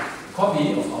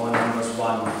copy of our numbers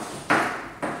 1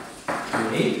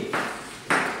 to 8,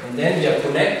 and then we are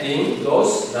connecting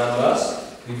those numbers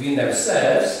between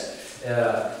themselves in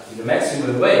a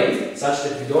maximal way, such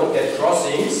that we don't get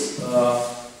crossings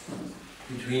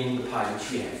between the pi which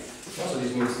we have. So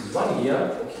this means this 1 here,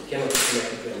 okay, cannot be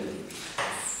connected to anything.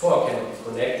 4 cannot be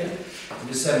connected, and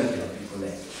the 7 cannot be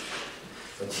connected.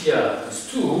 But here,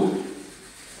 this 2,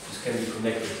 this can be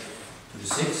connected to the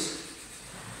 6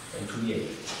 and to the 8.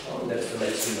 Oh, that's the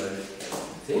maximal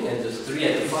thing. And the 3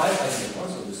 and the 5, I think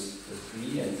also this the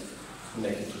 3 and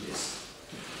connected to this.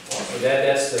 So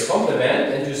that's the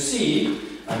complement, and you see,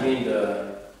 I mean,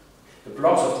 the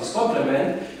blocks of this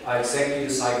complement are exactly the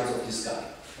cycles of this guy.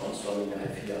 So I mean, I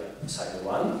have here cycle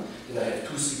 1, then I have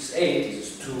 2, 6, 8,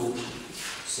 this is 2,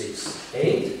 6,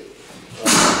 8,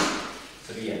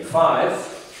 3 and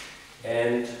 5,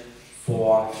 and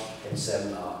 4 and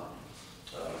 7 are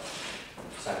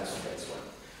cycles of that one.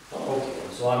 Okay,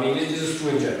 so I mean, this is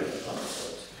true in general.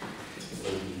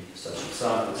 Maybe such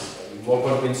examples are more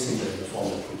convincing than the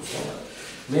formal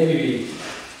proof. Maybe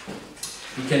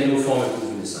we can do a formal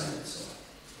proof in assignment.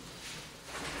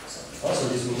 Also,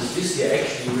 this means this here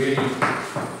actually really is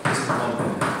the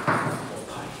complement of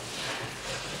pi.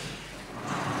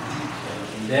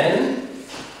 And then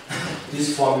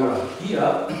this formula here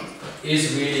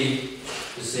is really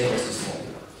the same as this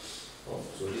formula.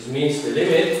 So this means the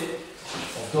limit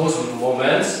of those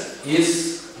moments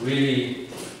is really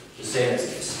the same as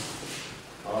this.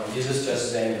 This is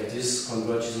just saying that this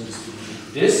converges in distribution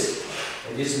to this,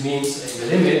 and this means in the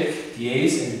limit the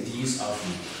A's and the D's are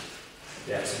free.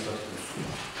 They are asymptotic.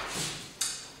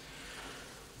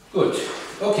 Good.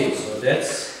 Okay, so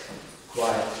that's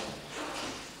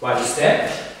quite a step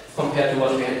compared to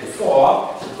what we had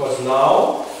before, because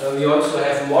now we also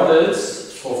have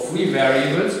models for free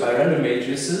variables by random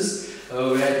matrices,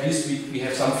 where at least we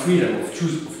have some freedom of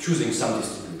choosing some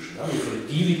distribution. I mean, for the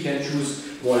D we can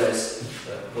choose more or less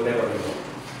whatever we want.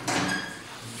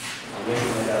 Maybe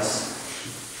let us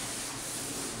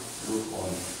look on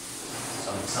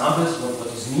some examples what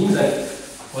this means. And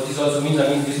what this also means, I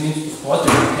mean, this means of course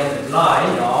that we can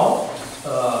apply now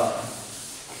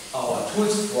our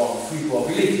tools from free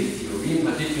probability theory, in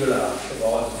particular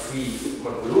about free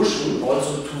convolution,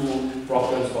 also to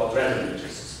problems about random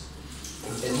matrices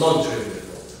and non-trivial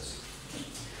problems.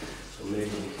 So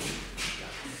maybe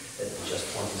let me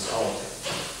just point this out.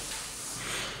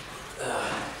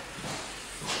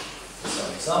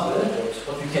 Some example,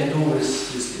 what we can do is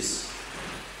this.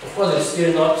 Of course, it's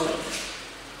still not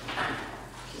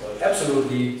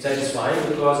absolutely satisfying,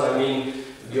 because I mean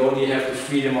we only have the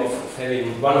freedom of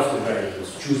having one of the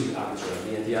variables choosing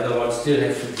arbitrarily, and the other ones still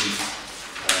have to be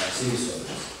sinusoids.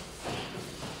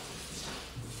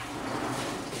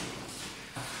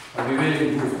 And we will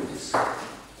improve on this.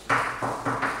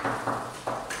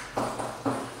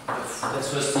 Let's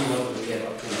first see what we get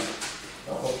up to now.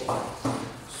 Okay.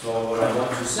 So what I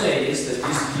want to say is that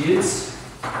this yields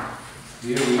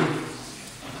really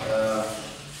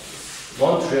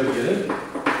non-trivial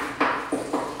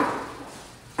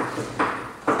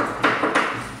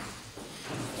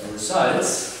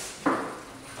results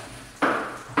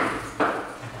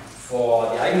for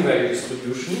the eigenvalue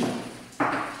distribution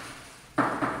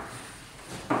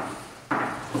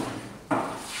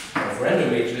of random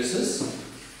matrices,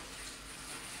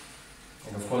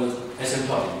 and of course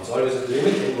asymptotic. It's always a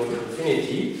limit and go to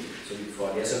infinity. So for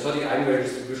the asymptotic eigenvalue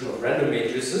distribution of random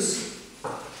matrices,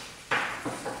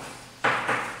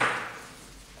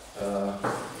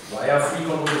 via free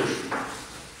convolution.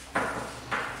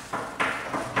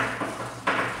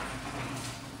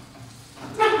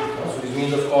 So this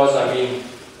means, of course, course, I mean,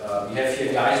 we have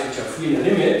here guys which are free in the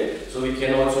limit, so we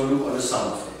can also look on the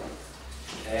sum of them.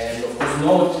 And of course,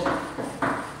 note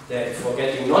that for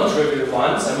getting non-trivial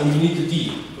ones, I mean, we need the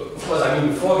D. Of course, I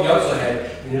mean, before we also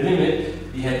had, in the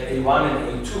limit, we had A1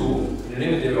 and A2. In the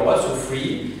limit, they were also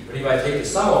free. But if I take the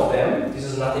sum of them, this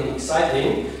is nothing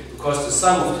exciting, because the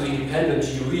sum of two independent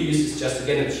GUEs is just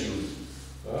again a GUE.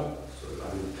 So,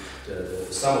 I mean,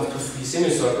 the sum of two free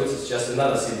semicircles is just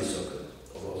another semicircle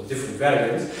of different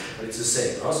variants, but it's the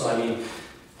same. So, I mean,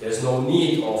 there's no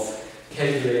need of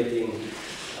calculating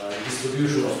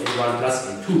distribution of A1 plus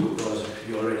A2, because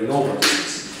we already know what it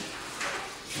is.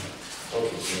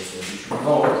 Okay, so we should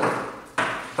know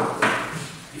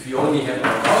if we only have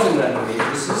our Gaussian random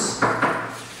matrices,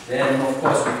 then of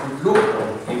course we could look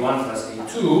on A1 plus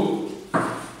A2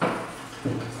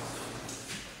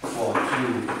 for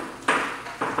two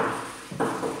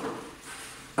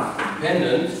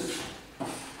independent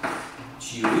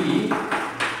GUE,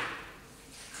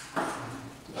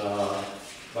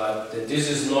 but this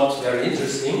is not very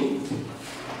interesting.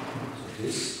 So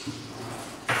this is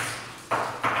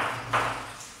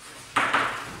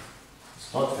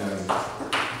not very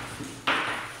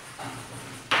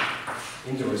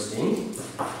interesting,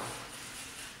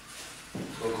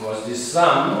 because this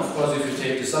sum, of course, if you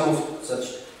take the sum of such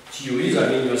GUEs, I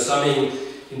mean, you're summing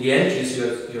in the entries,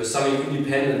 you're summing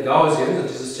independent Gaussians, and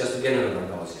this is just again another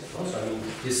Gaussian. So I mean,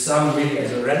 this sum really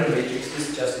as a random matrix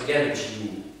is just again a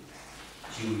GUE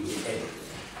n,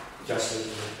 just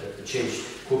a changed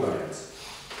covariance.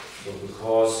 So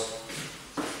because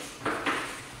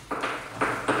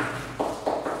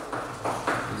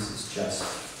this is just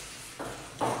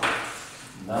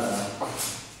another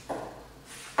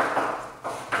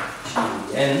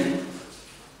GUEn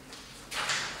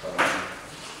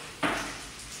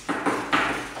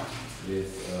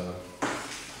with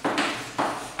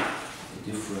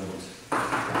different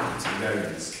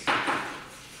variants.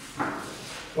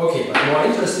 Okay, but more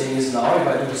interesting is now if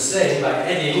I do the same by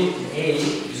adding an A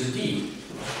with a D.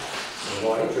 So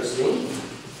more interesting.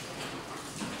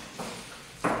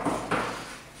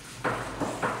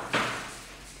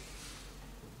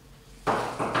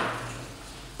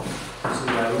 So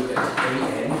I look at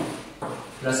AN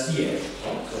plus DN.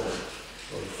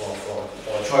 So for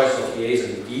our choice of the A's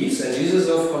and the D's, and this is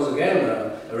of course again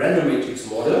a random matrix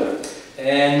model,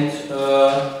 and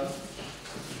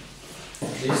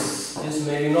this is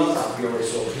maybe not a priori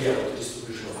so clear what the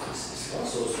distribution of this is.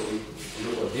 So we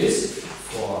look at this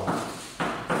for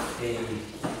A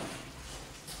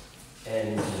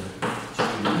and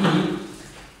GE,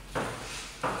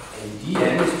 and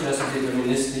Dn is just a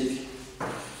deterministic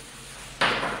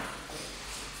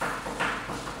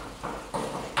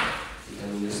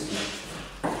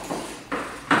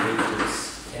matrix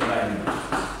n by n.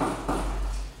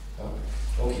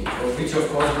 Okay, for which of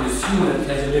course we assume that it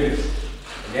has a limit.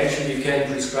 And actually you can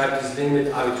prescribe this limit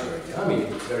arbitrarily. I mean,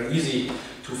 it's very easy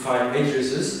to find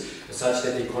matrices such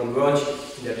that they converge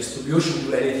in their distribution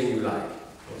to anything you like.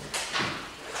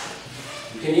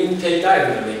 You can even take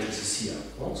diagonal matrices here.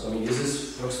 So I mean,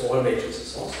 this works for all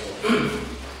matrices. So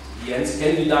the ends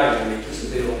can be diagonal matrices.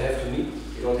 They don't have to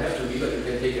be, but you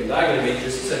can take them diagonal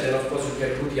matrices, and then of course you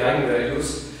can put the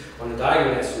eigenvalues on the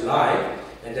diagonal as you like,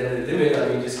 and then in the limit, I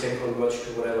mean, this can converge to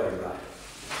whatever you like.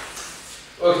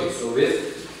 Okay, so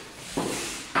with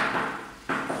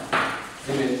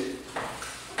limit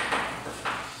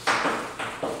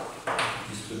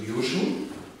distribution,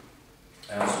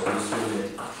 so this limit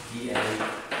dn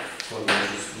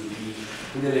converges to d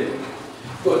in the limit.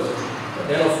 Good. But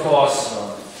then of course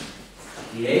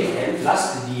the an plus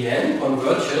the dn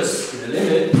converges in the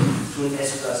limit to an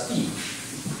s plus d,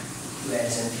 where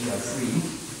s and d are free.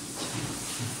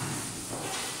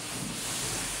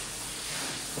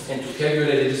 And to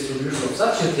calculate the distribution of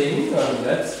such a thing,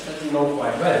 that we know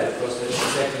quite well, because that's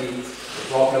exactly the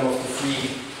problem of the free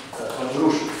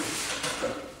convolution.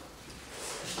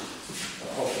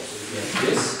 Okay, so we have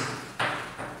this.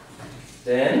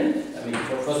 Then, I mean,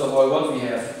 first of all, what we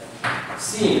have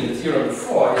seen in the theorem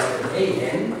before is that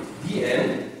an, dn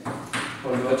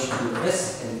converge to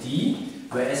s and d,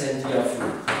 where s and d are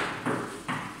free.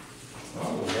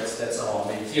 That's our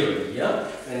main theorem here.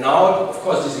 And now, of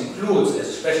course, this includes, as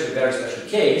a very special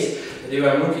case, that if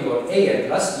I'm looking on an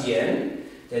plus dn,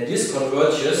 then this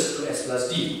converges to s plus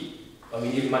d. I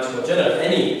mean, even much more general,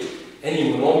 any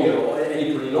monomial or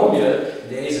any polynomial in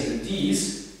the a's and the d's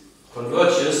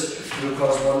converges to the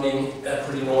corresponding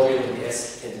polynomial in the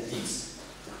s and the d's.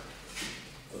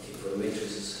 Okay, for the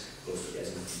matrices goes to s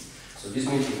and d. So this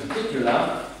means in particular,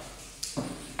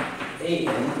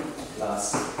 an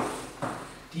plus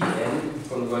dn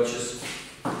converges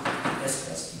s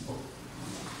plus d.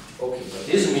 Okay, but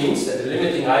this means that the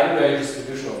limiting eigenvalue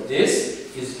distribution of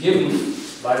this is given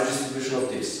by the distribution of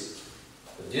this.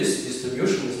 So this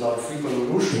distribution is now a free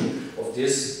convolution of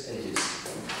this and this.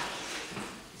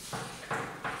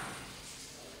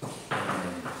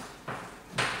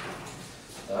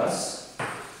 Thus,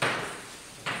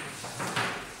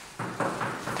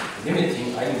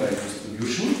 limiting eigenvalue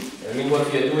distribution. I mean,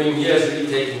 what we are doing here is really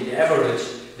taking the average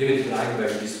limiting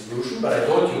eigenvalue distribution, but I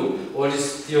told you all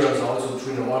these theorems are also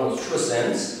true in a almost sure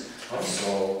sense.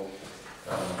 So,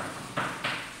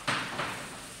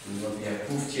 what we have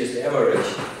proved here is the average.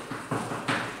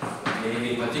 Maybe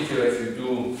in particular, if you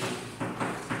do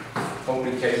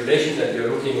concrete calculations and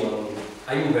you're looking on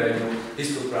eigenvalue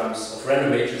histograms of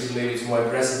random matrices, maybe it's more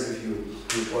impressive if you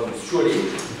do it almost surely.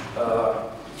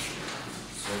 So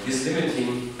this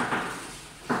limiting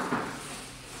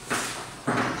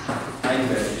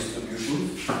eigenvalue distribution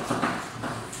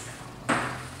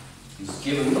is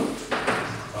given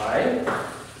by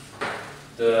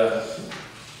the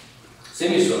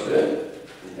semicircle,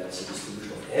 and that's the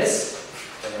distribution of S,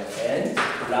 and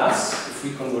plus the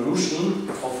free convolution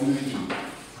of mu d.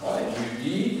 And mu d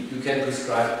you can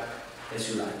prescribe as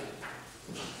you like.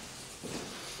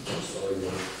 So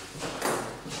you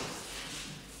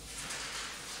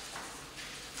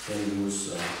can use.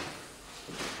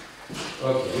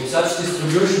 Okay, and such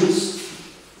distributions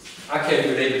are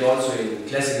calculated also in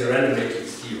classical random matrix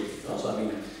theory. So I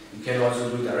mean, you can also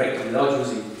do it directly without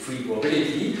using free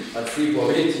probability, but free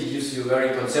probability gives you a very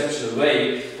conceptual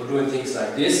way for doing things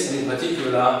like this, and in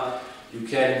particular, you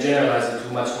can generalize it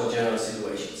to much more general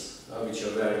situations, which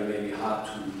are very maybe hard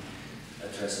to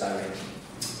address directly.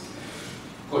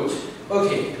 Good.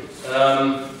 Okay.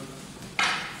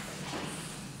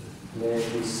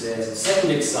 As a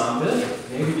second example,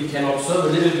 maybe we can observe a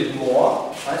little bit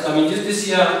more. Right? So I mean, this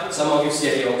here somehow gives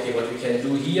the idea, okay, what we can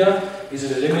do here is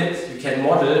in a limit, we can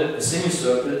model a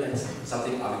semicircle and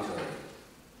something arbitrary,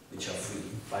 which are free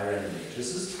by random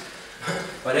matrices.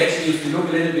 But actually, if you look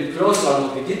a little bit closer on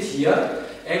what we did here,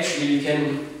 actually we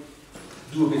can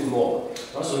do a bit more.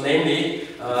 So namely,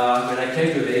 when I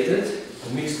calculated the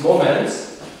mixed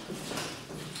moments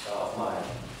of my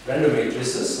random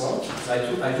matrices, so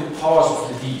I took powers of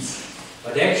the d's.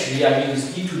 But actually, I mean,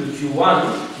 this d to the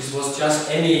q1, this was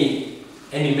just any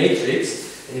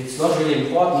matrix, and it's not really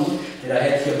important that I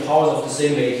had here powers of the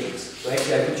same matrix. So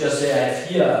actually, I could just say I have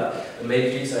here a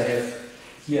matrix, I have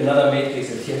here another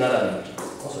matrix, and here another matrix.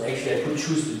 Also, actually, I could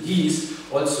choose the d's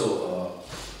also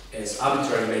as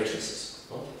arbitrary matrices.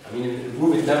 I mean, in the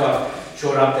proof, it never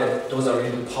showed up that those are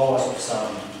really the powers of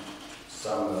some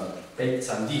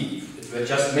d. It were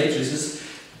just matrices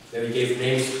where we gave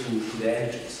names to their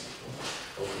entries.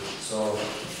 Okay, so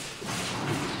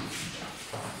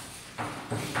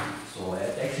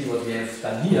actually what we have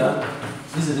done here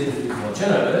is a little bit more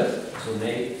general. So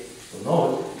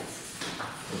note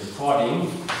that according to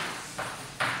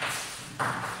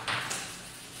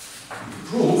the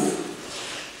proof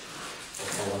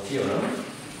of our theorem,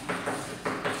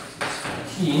 this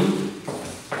 14,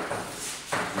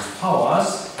 these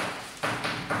powers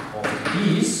of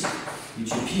these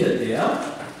which appear there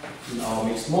in our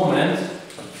mixed moment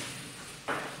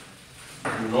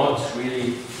do not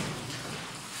really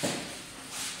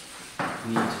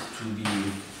need to be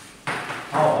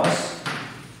powers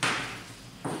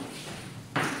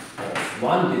of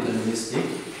one deterministic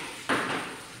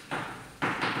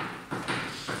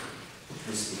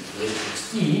matrix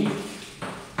D,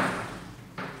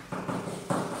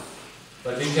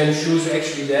 but we can choose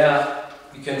actually there,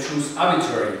 we can choose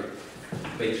arbitrary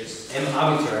matrices, M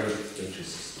arbitrary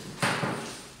matrices.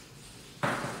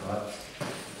 But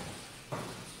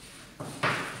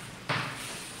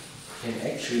can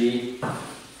actually be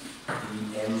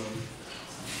M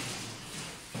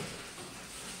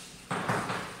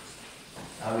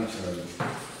arbitrary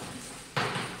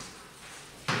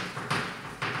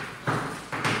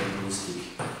deterministic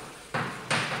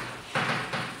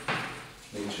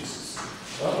matrices.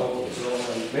 Okay, so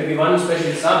maybe one special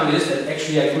example is that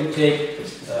actually I could take,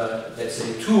 let's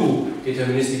say, two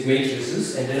deterministic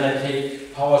matrices, and then I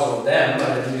take powers of them, and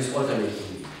I do this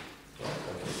alternatingly. Okay.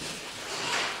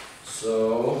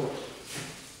 So,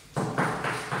 for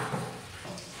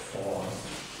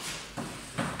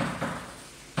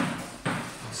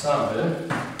example,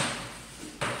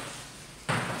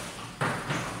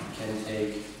 we can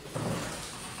take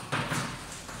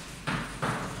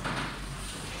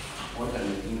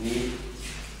alternatingly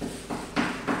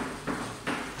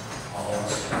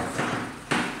powers of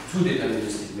two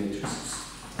deterministic matrices.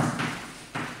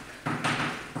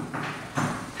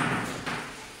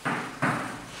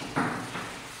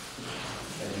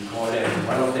 And we call them,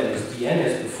 one of them is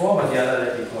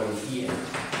Dn.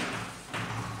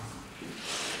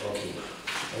 Okay.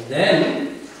 And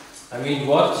then, I mean,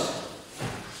 what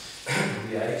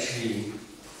we are actually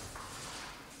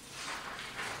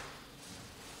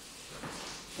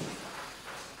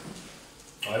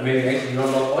or maybe actually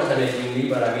not alternatingly,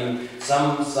 but I mean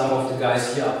some of the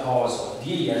guys here are powers of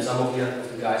D and some of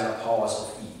the guys are powers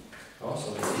of E. No?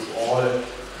 So this is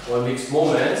all mixed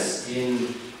moments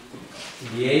in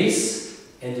the A's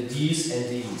and the D's and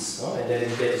the E's. No? And then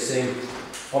we get the same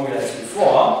formula as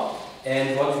before.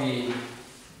 And what we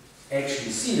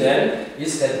actually see then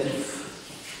is that if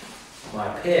my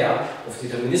pair of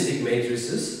deterministic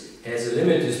matrices has a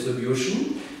limit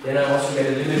distribution, then I also get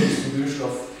a limit distribution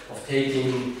of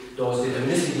taking those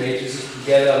deterministic matrices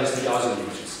together with the Gaussian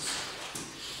matrices.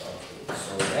 Okay,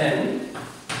 so then,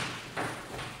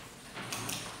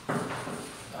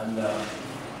 under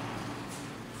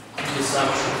the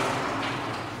assumption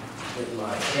that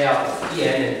my pair of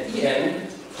En and En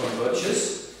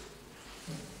converges,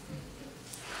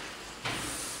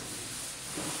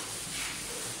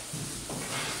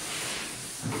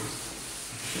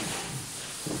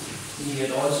 we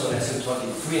get also an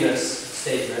asymptotic freeness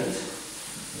statement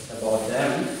about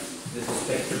them with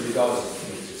respect to the Gaussian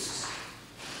matrices.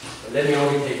 But let me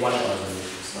only take one Gaussian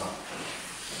matrix now.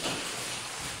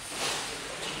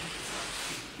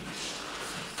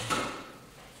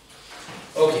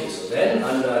 Okay, so then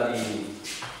under the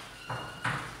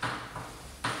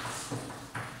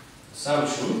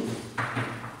assumption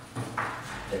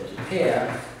that the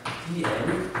pair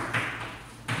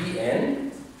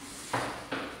En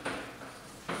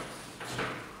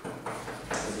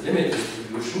limit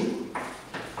distribution.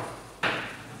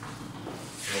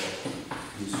 So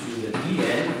you see that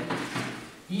En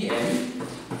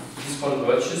this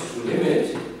converges to a limit,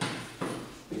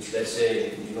 which let's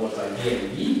say you know by D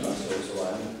and E. So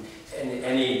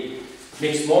any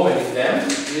mixed moment in them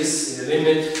is in the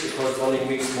limit the corresponding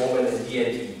mixed moment in D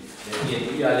and E. The D and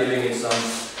E are living in some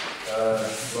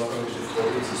non-commutative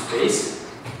probability space,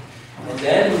 and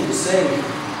then the same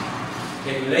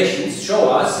calculations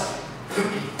show us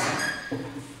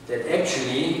that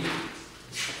actually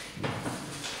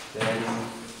then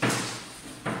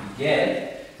we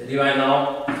get that if I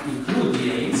now include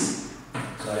the A's,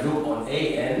 so I look on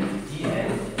AN, DN,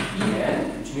 and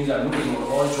EN, which means I'm looking on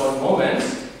all joint moments,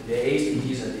 the A's, the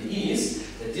D's, and the E's,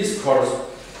 that this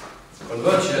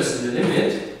converges in the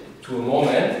limit to a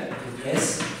moment in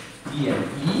S, D, and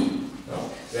E,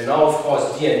 where now of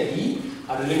course D and E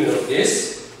are the limit of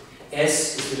this,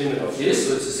 S is the limit of this,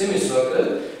 so it's a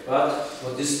semicircle, but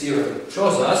what this theorem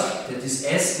shows us, that this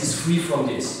S is free from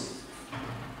this.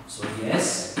 So the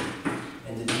S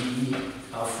and the DE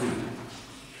are free.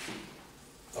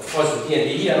 Of course the D and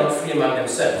the E are not free among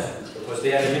themselves, because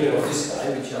they are the limit of this guy,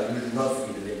 which are usually not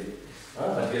free the limit.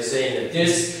 But we are saying that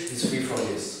this is free from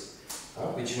this,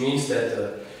 which means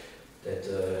that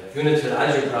unitary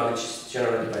algebra, which is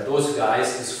generated by those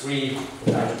guys, is free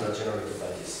from algebra generated by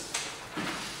this.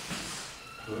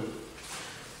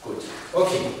 Good.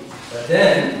 Okay. But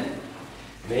then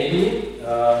maybe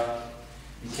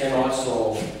we can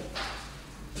also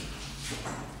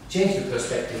change the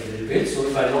perspective a little bit. So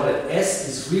if I know that S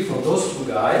is free from those two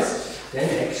guys, then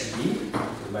actually,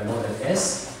 if I know that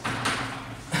S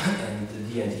and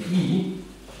the D and the E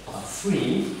are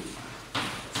free,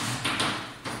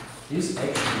 this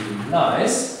actually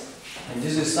implies, and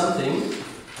this is something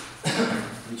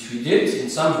which we did in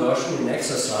some version in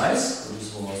exercise, so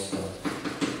this was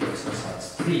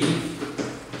exercise 3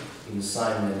 in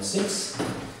assignment 6,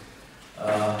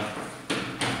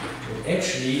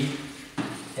 actually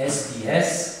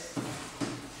SDS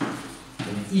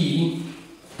and E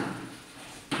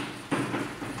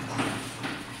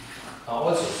are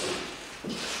also free.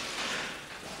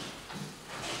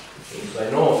 Okay, so I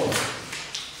know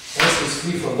S is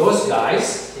free from those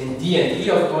guys, and D and E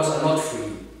of course are not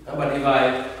free. But if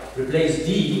I replace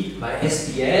D by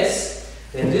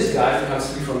SDS, then this guy becomes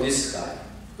free from this guy.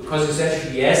 Because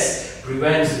essentially S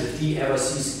prevents that D ever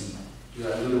sees E. You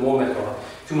do the moment or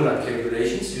cumulative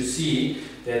calculations, you see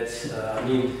that,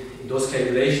 in those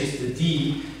calculations, the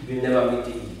D will never meet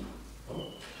the E.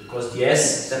 Because the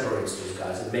S separates those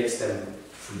guys, it makes them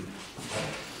free.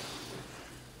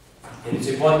 And it's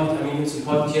important, it's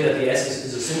important here that the S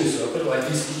is a semicircle, or at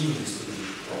least the even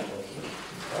distribution.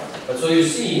 But so you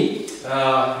see,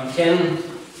 we can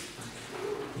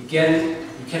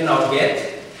now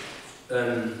get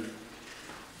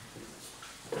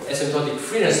asymptotic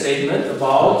freeness statement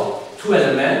about two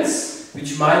elements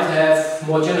which might have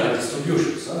more general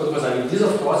distributions. Because this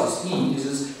of course is E, this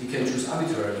is we can choose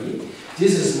arbitrarily.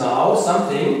 This is now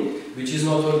something which is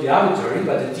not totally arbitrary,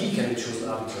 but the D can be chosen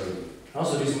arbitrarily.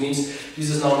 So this means this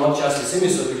is now not just a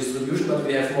semicircle distribution, but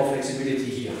we have more flexibility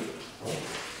here.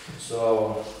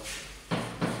 So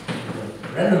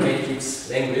random matrix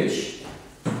language,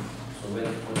 so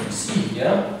what we see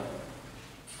here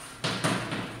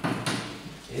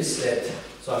is that,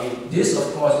 so I mean this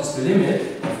of course is the limit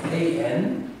of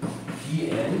an,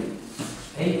 dn,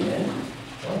 an,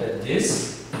 so that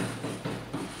this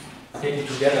taken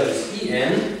together with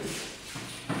en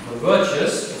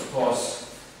converges, of course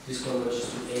this converges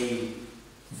to a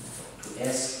to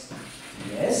s,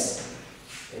 ds,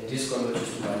 and this converges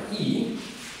to one e,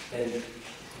 and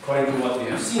according to what we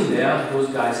have seen there, those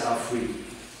guys are free.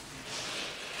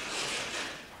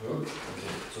 Okay.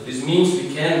 So this means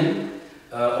we can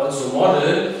also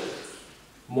model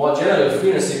more general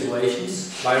freeness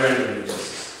situations by random matrices.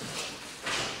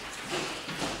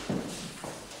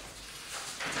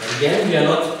 Again, we are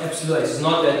not absolute. It's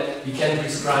not that we can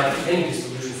prescribe any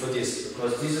distribution for this,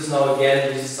 because this is now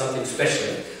again, this is something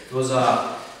special. Those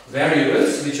are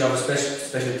variables which are of a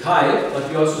special type, but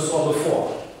we also saw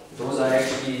before. Those are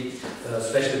actually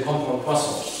special compound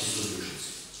Poisson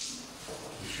distributions,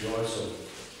 which we also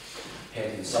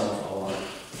had in some of our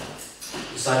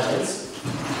assignments.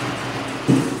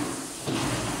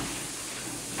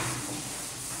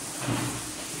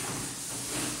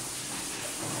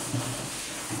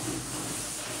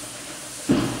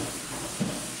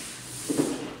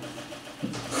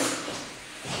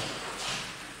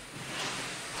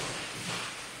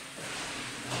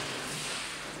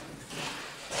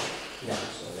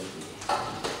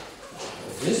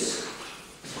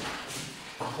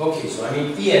 Okay, so I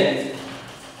mean D and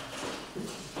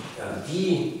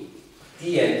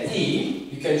E,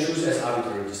 you can choose as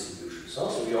arbitrary distributions.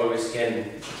 So we always can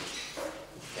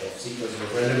have sequences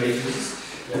of random matrices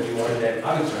where we want them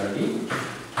arbitrarily.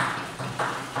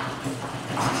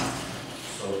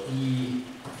 So E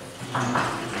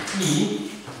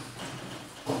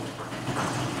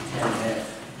can have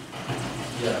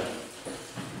here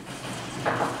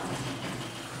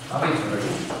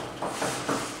arbitrary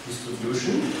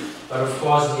distribution, but of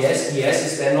course ds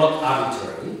is then not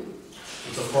arbitrary.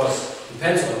 It of course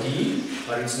depends on D,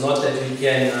 but it's not that we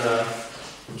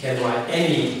can write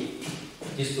any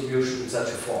distribution in such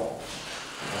a form.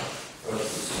 Okay,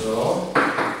 so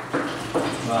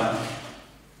but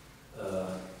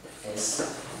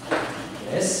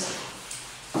S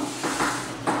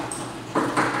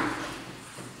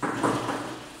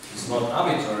is not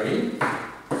arbitrary,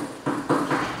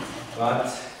 but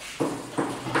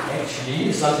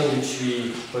actually something which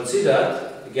we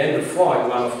considered again before in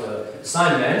one of the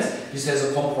assignments. This has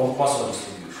a compound Poisson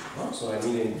distribution. So I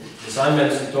mean in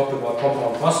assignments we talked about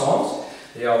compound Poissons.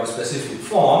 They are of a specific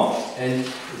form, and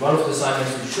in one of the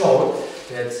assignments we showed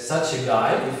that such a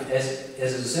guy, if S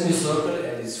is a semicircle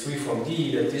and is free from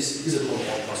D, that this is a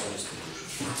compound Poisson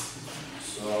distribution.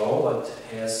 So what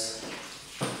has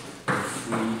a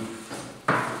free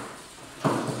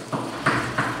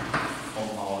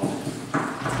compound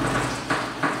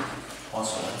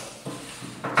Poisson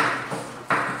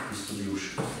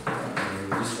distribution?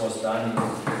 And this was done in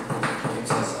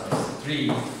exercise 3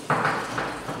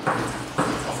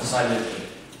 of assignment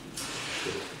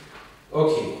 8.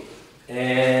 Okay.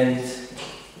 And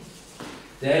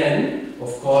then,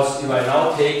 of course, if I'm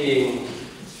now taking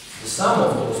the sum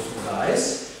of those two guys,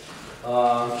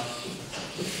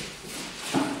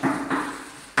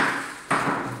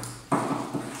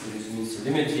 this means the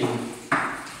limiting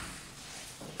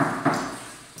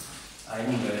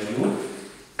eigenvalue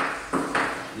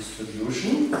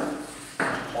distribution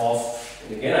of,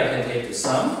 and again I can take the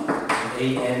sum, so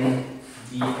an,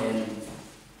 dn,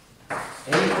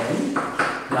 an,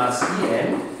 plus en.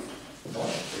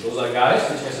 So those are guys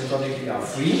which asymptotically are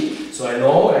free. So I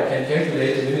know I can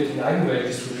calculate the limiting eigenvalue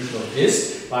distribution of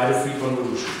this by the free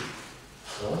convolution.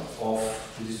 So of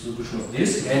the distribution of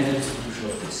this and the distribution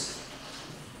of this.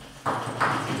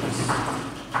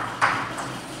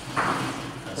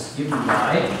 That's given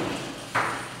by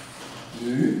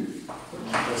mu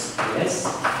plus s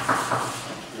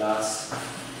plus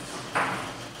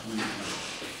mu.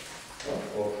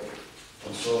 Okay.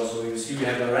 So you see we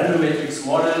have a random matrix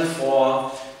model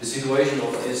for the situation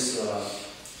of this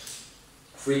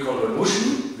free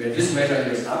convolution, where this measure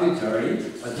here is arbitrary,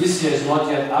 but this here is not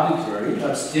yet arbitrary,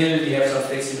 but still we have some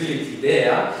flexibility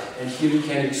there, and here we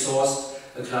can exhaust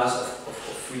a class of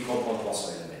free compound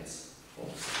Poisson elements.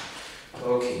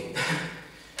 Okay,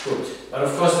 good. But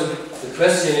of course the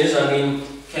question is, I mean,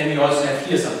 can we also have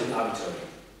here something arbitrary?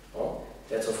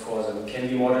 That's of course, I mean, can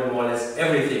we model more or less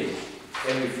everything?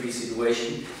 Every free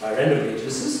situation by random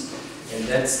matrices, and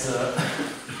that's the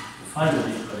final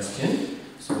big question.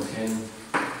 So can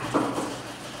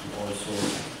also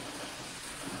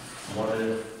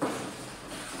model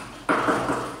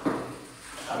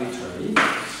arbitrary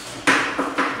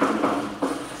mu1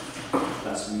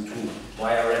 plus mu2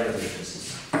 via random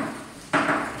matrices.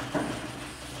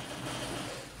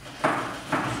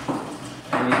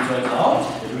 And it turns out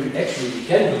that actually we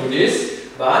can do this,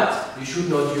 but we should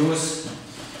not use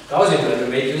Gaussian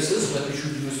random matrices, but we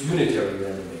should use unitary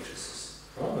random matrices.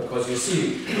 Because you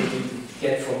see, what you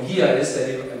get from here is that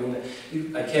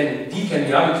D can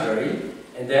be arbitrary,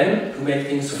 and then to make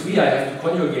things free, I have to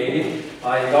conjugate it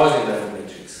by a Gaussian random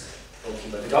matrix. Okay,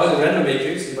 but the Gaussian random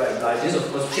matrix, if I apply this,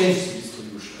 of course, changes the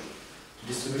distribution. The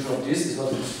distribution of this is not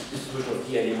the distribution of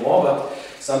D anymore, but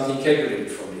something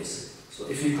calculated from this. So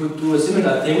if you could do a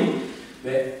similar thing,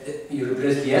 where you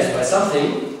replace ds by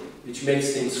something which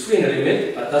makes things free in a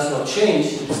limit, but does not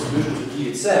change the distribution to D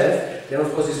itself, then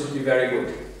of course this would be very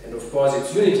good. And of course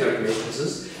it's unitary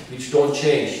matrices which don't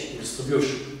change the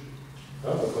distribution.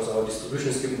 Because our distribution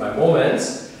is given by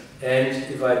moments, and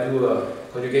if I do a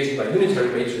conjugation by unitary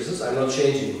matrices, I'm not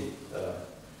changing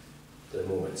the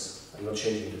moments. I'm not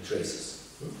changing the traces.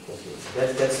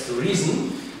 Okay. That's the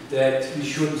reason that we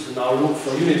should now look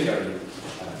for unitary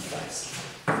ties.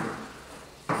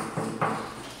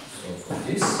 So for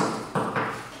this,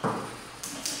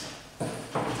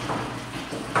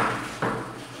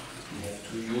 we have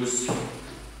to use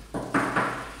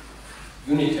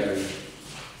unitary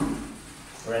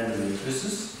random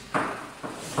matrices.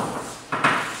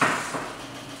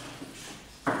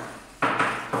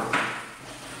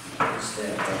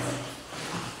 Instead of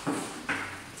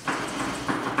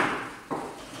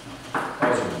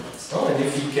Gaussian ones. And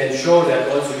if we can show that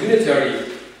also unitary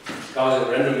Gaussian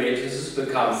random matrices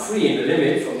become free in the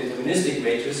limit from deterministic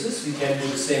matrices, we can do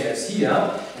the same as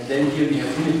here, and then here we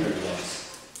have unitary ones.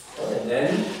 And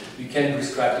then we can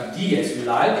prescribe the D as we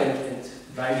like, and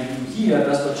what we do here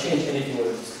does not change anything on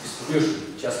the distribution,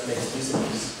 it just makes this and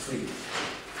this free.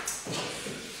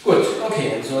 Good, okay,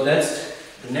 and so that's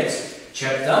the next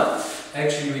chapter,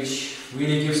 actually, which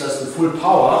really gives us the full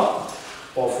power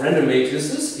of random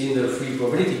matrices in the free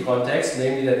probability context,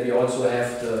 namely that we also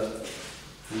have the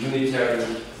unitary,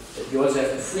 that we also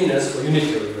have the freeness for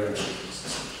unitary random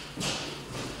matrices.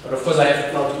 But of course I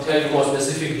have now to tell you more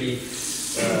specifically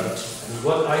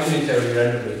what are unitary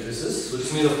random matrices. So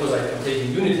this means of course I'm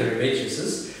taking unitary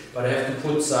matrices, but I have to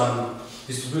put some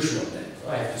distribution on them.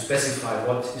 I have to specify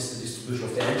what is the distribution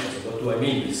of the entries, and what do I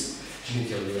mean with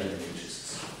unitary random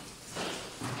matrices.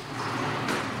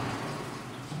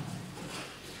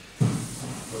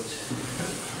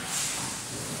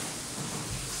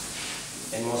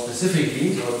 And more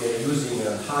specifically, so we are using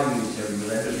high unitary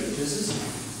random matrices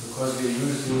because we are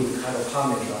using a kind of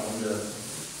parameter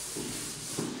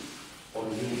on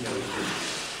the unitary field.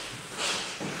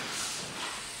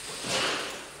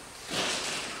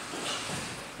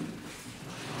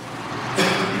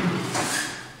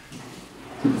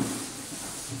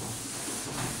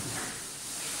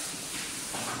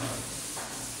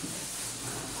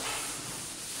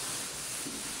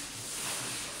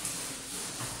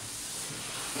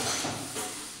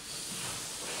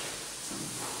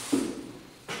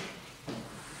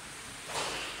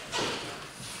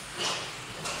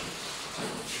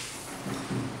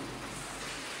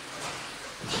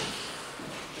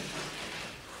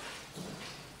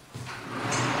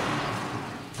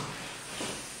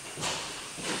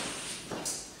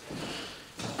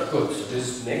 Good, so this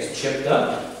is the next chapter.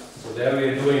 So there we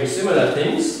are doing similar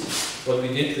things, what we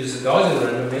did with the Gaussian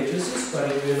random matrices, but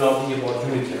it will now be about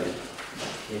unitary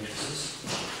matrices.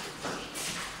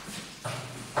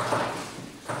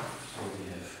 So we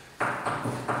have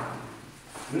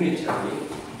unitary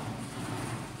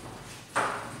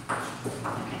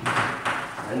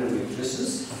random matrices,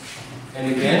 and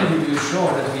again we will show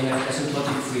that we have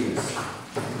asymptotic freeness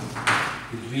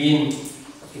between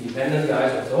independent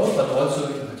guys of those, but also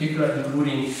in particular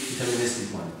including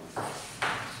deterministic one.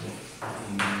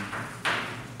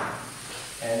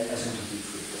 And asymptotic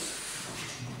freeness.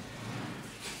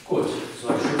 Good, so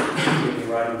I should maybe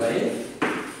right away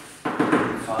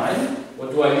define what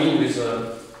do I mean with a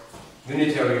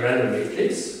unitary random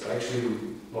matrix. Actually,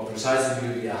 more precisely,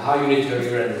 will be a high unitary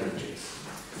random matrix.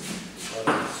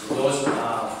 Okay, so those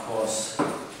are, of course,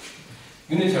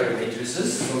 unitary matrices.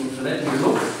 So let me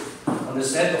look on the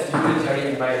set of the unitary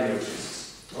n by n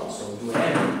matrices. So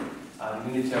UN are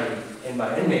unitary n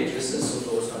by n matrices, so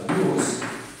those are U's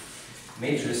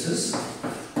matrices,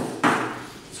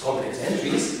 it's complex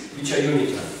entries, which are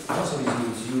unitary. So this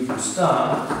means U star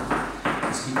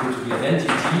is equal to the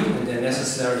identity, and then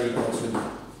necessarily also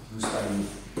U star U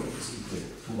is equal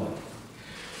to 1.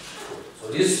 So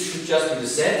this should just be the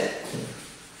set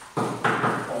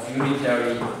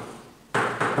unitary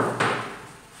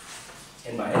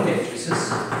n by n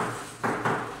matrices.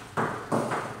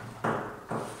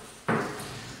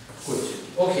 Good.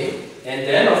 Okay. And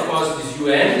then, of course, this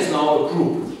UN is now a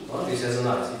group. This has a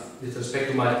nice, with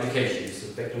respect to multiplication, with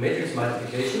respect to matrix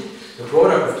multiplication, the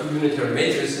product of two unitary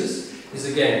matrices is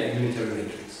again a unitary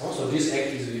matrix. So this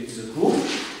actually is a group,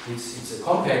 it's a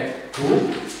compact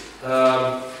group,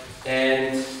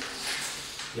 and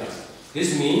yeah,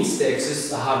 this means there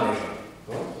exists a H measure.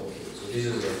 Okay, so this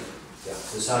is a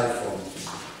result from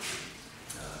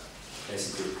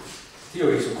basically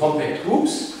theory. So compact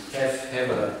groups have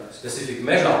a specific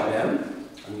measure on them.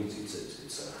 I mean, it's a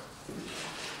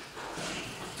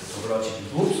topological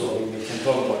group, so we can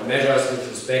talk about measures with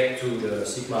respect to the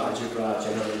sigma algebra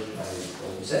generated by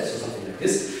open sets or something like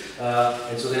this.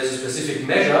 And so there's a specific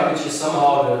measure which is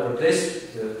somehow the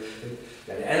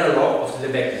analog of the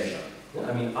Lebesgue measure.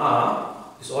 I mean, R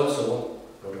is also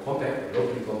not a compact, or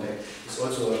locally compact, is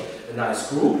also a nice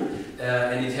group,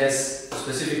 and it has a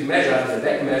specific measure. The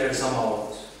Lebesgue measure is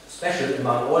somehow special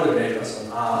among all the measures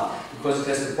on R because it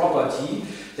has the property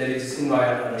that it is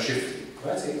invariant under shifting.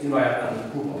 Right? It's invariant under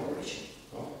group operation.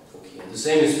 Okay. And the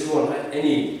same is true on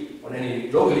any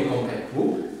locally compact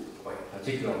group, or in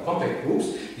particular on compact groups.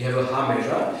 We have a H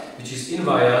measure which is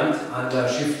invariant under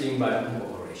shifting by group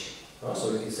operation.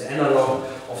 So it's the analog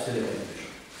of the Lebesgue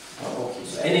measure. Okay.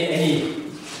 So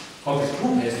any compact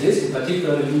group has this, in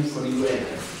particular the group for the UN.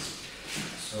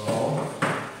 So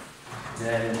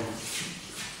then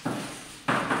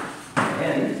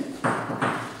N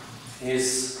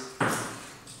is,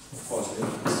 of course,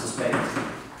 with respect to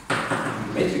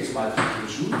matrix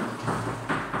multiplication,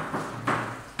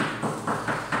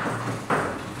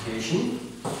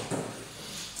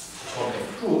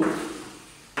 compact group,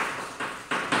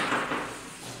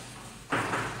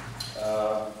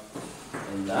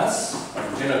 and thus, by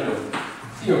general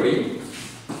theory,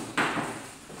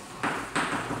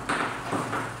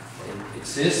 it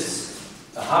exists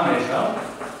a H measure.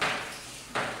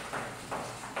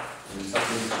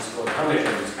 Something which is called H measure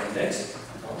in this context.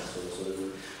 So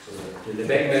the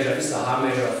Lebesgue measure is a H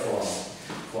measure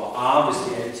for R with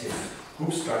the additive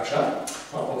group structure.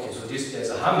 Okay, so there's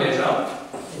a H measure,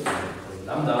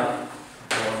 lambda.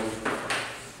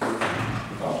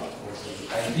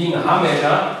 And being a H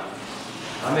measure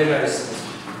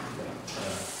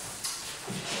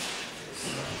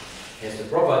has the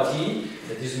property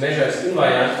that this measure is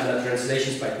invariant under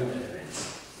translations by group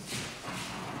elements.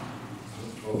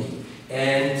 Okay.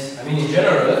 And I mean, in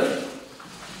general,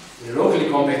 in a locally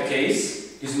compact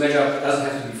case, this measure doesn't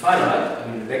have to be finite. I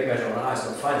mean, the Lebesgue measure on R is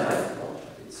not finite,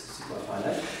 it's sigma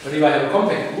finite. But if I have a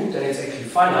compact group, then it's actually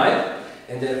finite,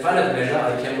 and the finite measure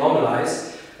I can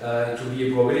normalize to be a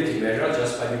probability measure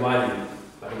just by dividing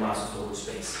by the mass of the whole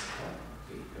space.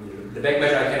 Okay. I mean, the Lebesgue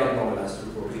measure I cannot normalize to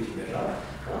a probability measure,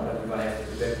 but if I have the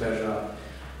Lebesgue measure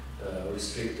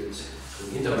restricted to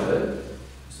an interval,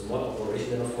 the mod operation,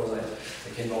 then of course I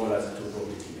can normalize it to a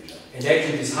probability measure. And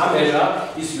actually this H measure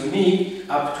is unique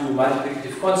up to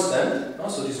multiplicative constant.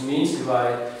 So this means if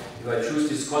I choose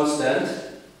this constant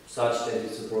such that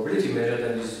it's a probability measure,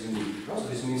 then this is unique. So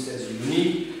this means there's a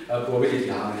unique probability H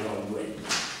measure on UN.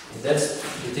 And that's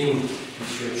the thing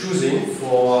which we're choosing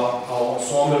for our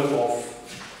ensemble of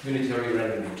unitary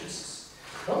random matrices.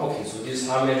 Okay, so this H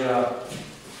measure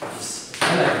is a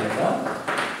finite measure.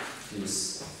 This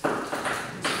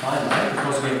finite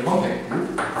because we have a compact group.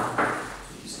 So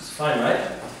this is finite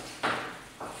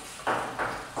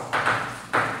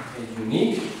and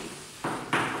unique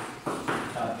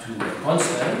up to a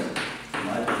constant,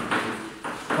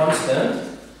 constant.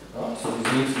 So this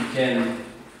means we can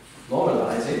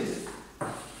normalize it.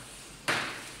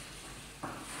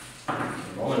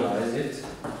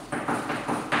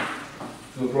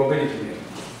 To a probability measure.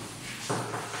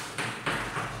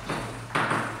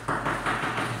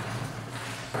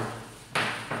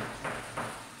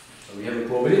 We have a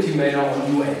probability measure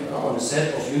on UN, on a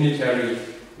set of unitary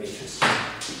matrices.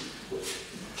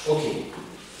 Okay,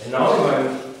 and now if I'm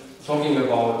talking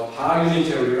about high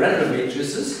unitary random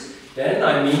matrices, then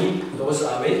I mean those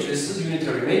are matrices,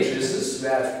 unitary matrices,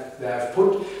 where I've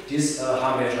put this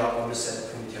H measure on the set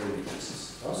of unitary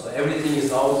matrices. So everything is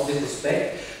now with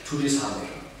respect to this H measure.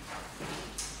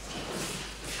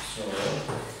 So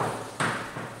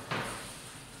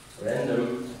random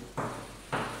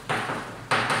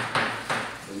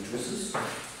matrices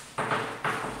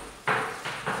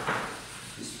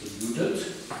distributed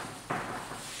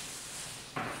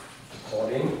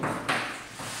according to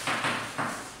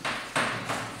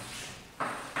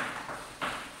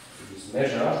this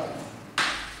measure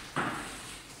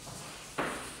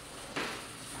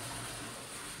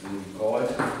in we call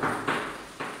it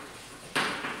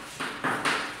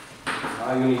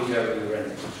unitary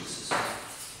random matrices.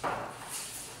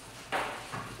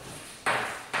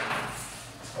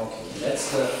 Okay, that's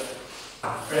the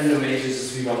random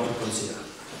matrices we want to consider.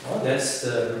 That's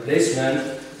the replacement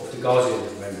of the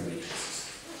Gaussian random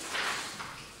matrices.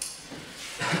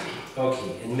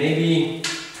 Okay, and maybe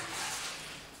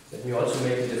let me also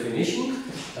make a definition.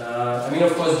 I mean,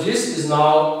 of course, this is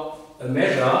now a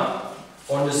measure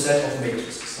on the set of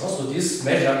matrices. So this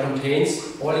measure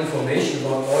contains all information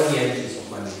about all the entries of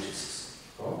my matrices.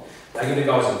 Like in the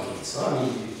Gaussian case. I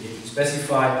mean, you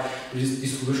specify the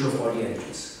distribution of all the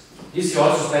entries. This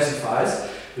also specifies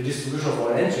the distribution of all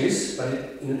entries, but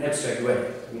in an abstract way.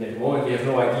 I mean, at the moment we have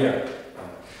no idea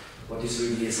what this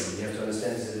really is, and we have to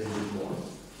understand this a little bit more.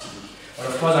 But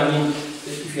of course, I mean,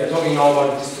 if we are talking now about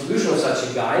the distribution of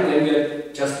such a guy, then we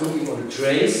are just looking for the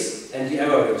trace and the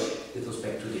average with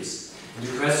respect to this. And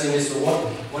the question is, so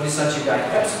what is such a guy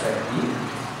abstractly?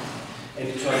 And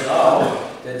it turns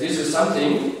out that this is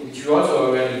something which we also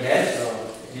already had,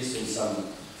 at least in some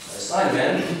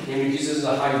assignment, namely this is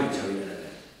a high unitary element.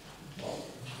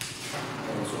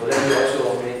 So let me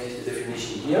also make the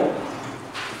definition here.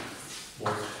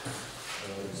 What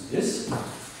is this?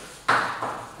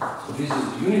 So this is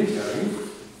the unitary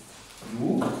U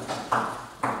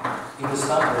in the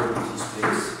star probability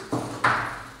space.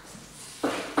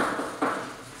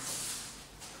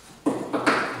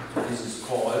 So this is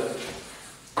called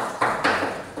a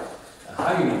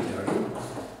high unitary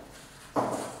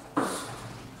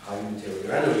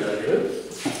random variable.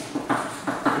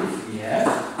 If we have,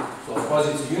 so of course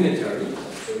it's unitary,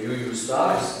 so U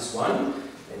star is 1,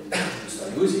 and U star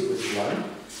U is equal to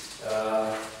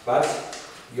 1. But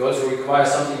we also require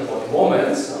something about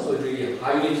moments. So really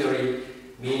high unitary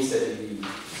means that we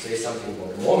say something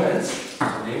about moments.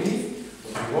 So namely,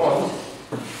 what we want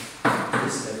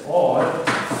is that all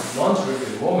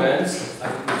non-trivial moments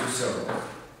are equal to 0.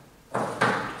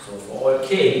 So for all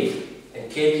k, and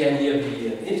k can here be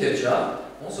an integer.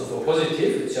 So for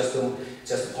positive, it's just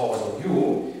the powers of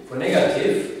u. For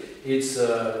negative, it's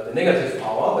the negative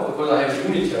power, but because I have a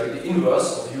unitary, the inverse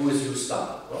of u is u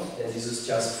star. And this is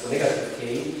just for negative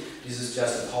k, this is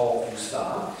just the power of u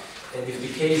star. And if the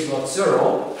k is not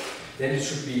 0, then it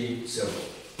should be 0.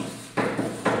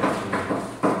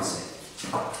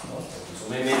 So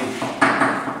maybe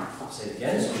say it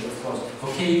again. So of course, for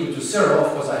k equal to 0,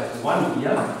 of course I have the 1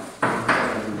 here,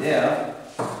 and there.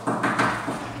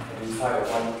 Of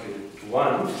 1 equal to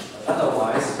 1, but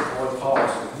otherwise all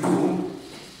powers of u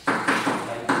are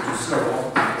equal to 0,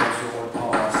 and also all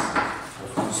powers of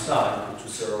u star equal to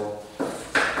 0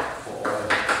 for all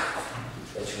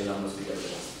natural numbers bigger than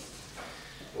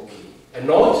 1. Okay. And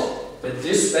note that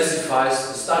this specifies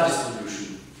the star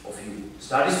distribution of u.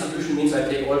 Star distribution means I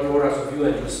take all products of u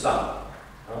and u star.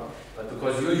 But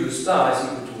because u star is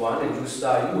equal to 1 and u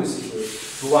star u is equal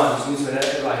to 1, this means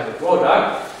whenever I have a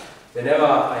product, whenever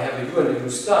I have a u and a u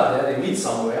star there, they meet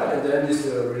somewhere, and then this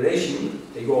relation,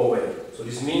 they go away. So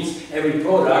this means every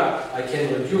product I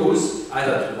can reduce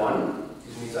either to 1,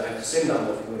 this means I have the same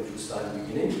number of u and u star in the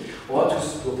beginning, or to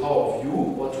a power of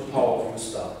u, or to a power of u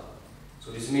star.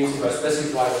 So this means if I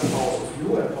specify the powers of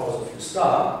u and powers of u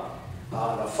star are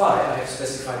under phi, I have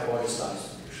specified all the star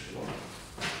distribution.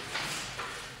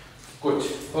 Good,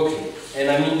 okay. And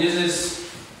I mean this is,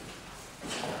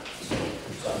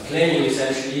 so I'm claiming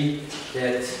essentially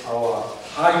that our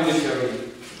high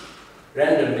unitary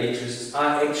random matrices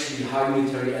are actually high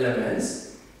unitary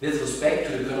elements with respect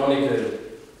to the canonical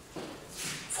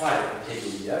phi I'm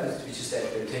taking here, which is the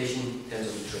expectation tensor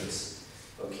of the trace.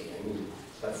 Okay, I mean,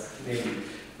 but maybe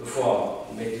before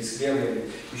we make this clear,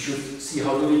 we should see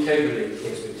how do we calculate the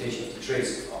expectation of the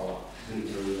trace of our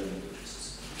unitary random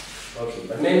matrices. Okay,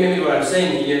 but maybe what I'm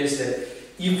saying here is that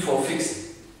even for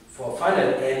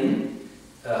finite n,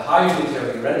 a high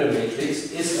unitary random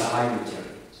matrix is a high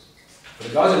unitary. For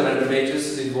the Gaussian random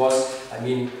matrices, it was,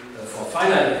 for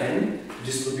finite n, the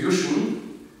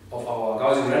distribution of our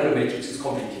Gaussian random matrix is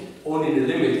complicated. Only in the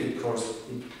limit it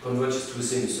converges to a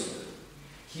semicircle.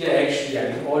 Here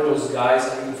actually, all those guys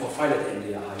are even for finite n,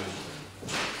 they are high unitary.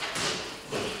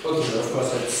 Okay, of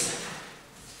course that's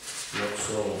not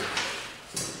so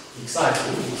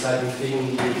exciting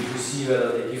thing to see whether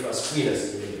they give us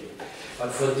freeness in the limit.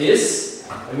 But for this,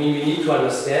 we need to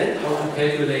understand how to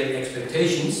calculate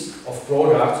expectations of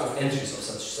products of entries of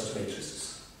such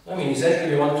matrices.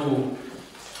 Essentially we want to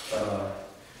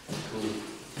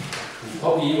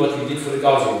copy what we did for the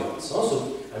Gaussian ones.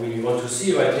 So, we want to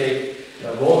see if I take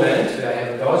a moment where I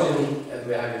have a Gaussian,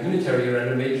 where I have a unitary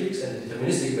random matrix and a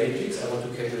deterministic matrix. I want to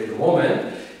calculate a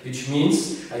moment. which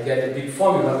means I get a big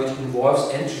formula which involves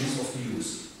entries of the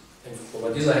U's. And for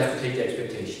this I have to take the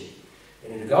expectation.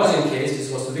 And in the Gaussian case,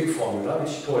 this was the big formula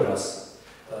which told us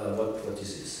what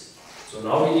this is. So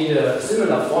now we need a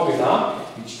similar formula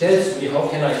which tells me how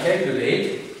can I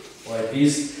calculate, or at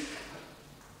least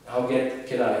how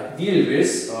can I deal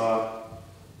with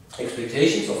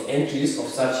expectations of entries of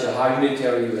such a high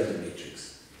unitary random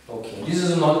matrix. Okay, this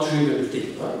is a non-trivial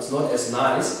thing. Right? It's not as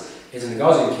nice as in the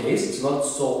Gaussian case. It's not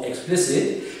so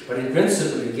explicit, but in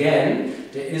principle, again,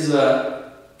 there's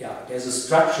a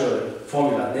structural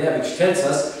formula there which tells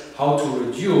us how to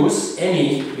reduce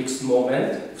any mixed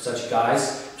moment of such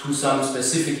guys to some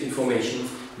specific information,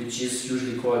 which is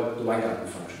usually called the Weingarten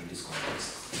function in this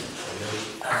context. So let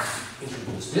me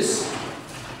introduce this.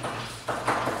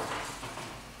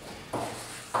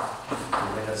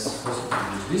 Let us first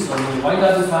introduce this. The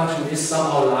Weingarten function is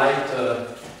somehow like the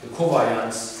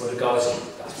covariance for the Gaussian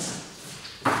guys.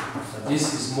 But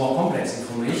this is more complex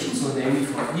information, so namely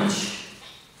for each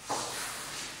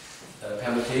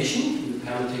permutation, the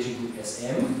permutation group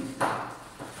Sm,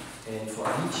 and for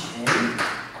each n,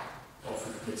 or for,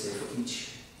 let's say for each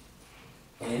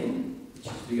n, which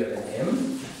is bigger than m,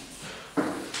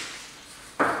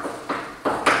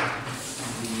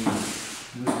 we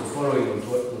use the following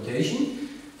notation,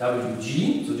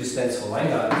 Wg, so this stands for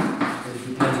Weingarten, and it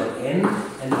depends on n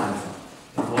and alpha.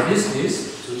 And what is this?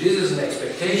 So this is an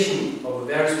expectation of a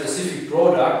very specific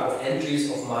product of entries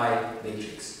of my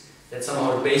matrix. That's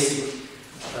somehow the basic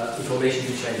information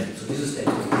which I need. So this is the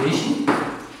expectation.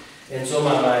 And so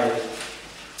my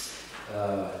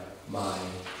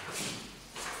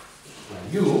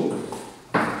u,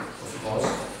 of course,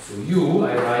 so u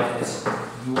I write as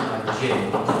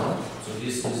uij. So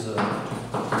this is a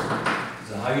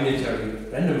high unitary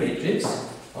random matrix.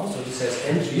 So this has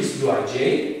entries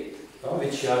uij,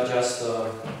 which are just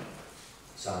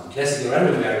some classical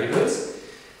random variables.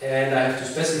 And I have to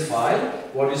specify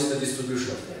what is the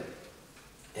distribution of them.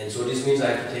 And so this means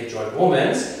I have to take joint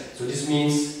moments. So this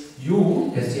means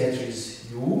u as the entries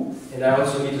u, and I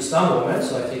also need the star moment,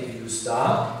 so I take the u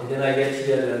star, and then I get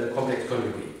here the complex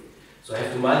conjugate. So I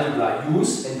have to multiply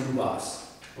u's and u bars.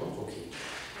 Okay.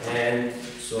 And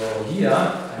so here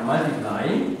I'm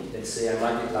multiplying, let's say I'm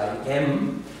multiplying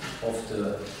m of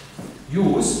the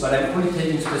u's, but I'm only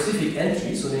taking specific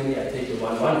entries, so namely I take the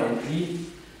 1, 1 entry,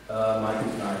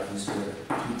 multiply with the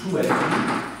 2, 2 entry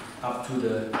up to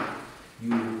the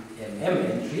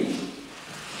entry.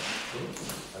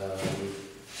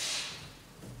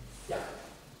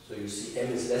 So you see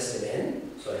m is less than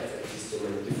n, so I have at least so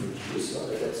many different u's. So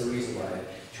that's the reason why I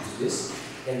choose this.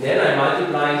 And then I'm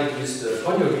multiplying it with the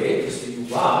conjugate, with the u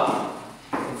bar.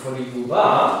 And for the u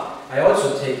bar, I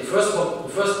also take the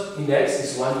first index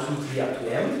is 1, 2, 3 up to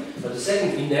m, but the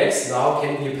second index now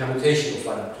can be a permutation of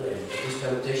 1 up to m. This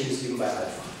permutation is given by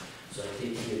alpha. So I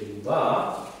take here u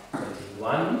bar, so I take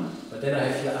 1, but then I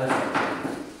have here alpha.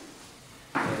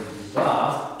 And u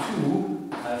bar 2,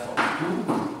 alpha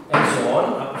 2, and so on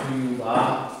up to u bar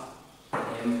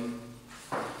m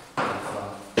alpha.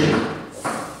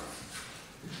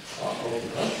 Okay.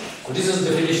 So this is the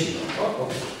definition.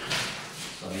 Okay.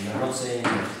 So I mean, I'm not saying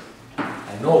that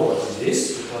I know what it is,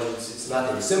 because it's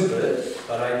nothing simple,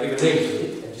 but I give a name to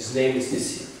it, and this name is this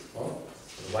here.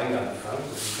 The Weingarten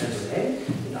function, depends on n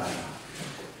and alpha.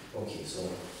 Okay, so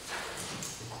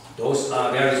those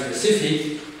are very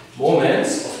specific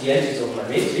moments of the entries of my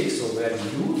matrix, so where the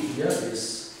u here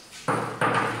is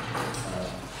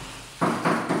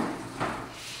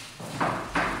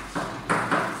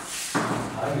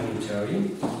unitary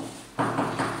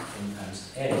n times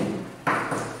n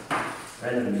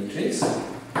random matrix.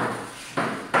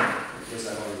 As I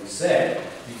already said,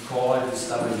 we call this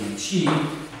Wg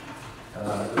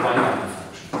the Weingarten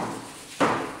function.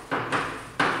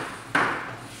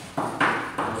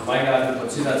 The Weingarten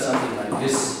considered something like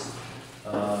this.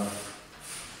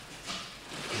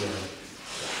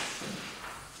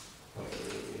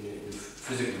 In the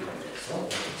physical context,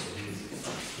 so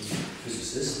he's a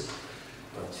physicist,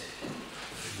 but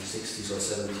in the 60s or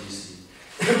 70s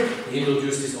he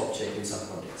introduced this object in some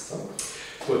context.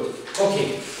 Good. Okay,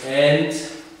 and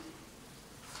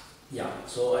yeah,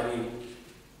 so I mean,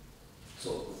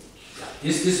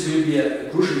 this will be a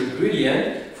crucial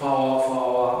ingredient for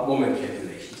our moment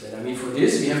calculations. And I mean, for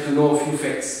this we have to know a few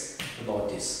facts about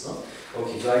this.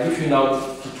 Okay, so I give you now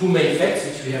the two main facts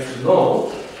which we have to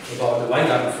know about the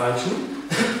Weingarten function,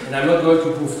 and I'm not going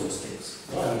to prove those things.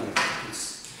 I mean,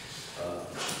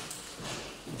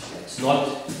 it's not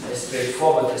as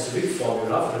straightforward as the big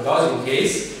formula. For the Gaussian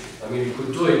case, I mean, we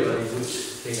could do it, but it would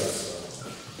take us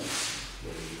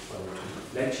maybe 1 or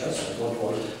 2 lectures. I don't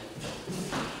want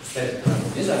better time for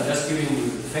this. I'm just giving you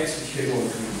the facts which we're going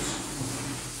to use.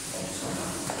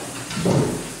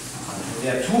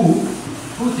 There are two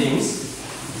things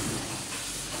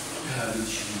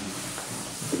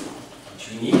which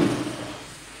we need. I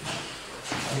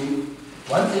mean,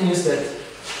 one thing is that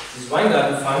this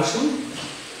Weingarten function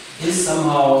is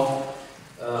somehow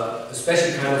a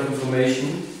special kind of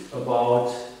information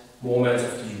about moments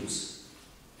of the use.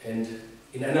 And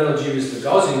in analogy with the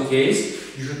Gaussian case,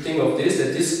 you should think of this,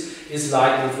 that this is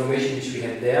like the information which we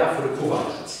had there for the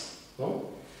covariance. No?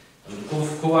 And the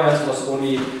covariance was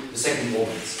only the second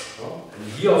moments. No? And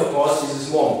here, of course, this is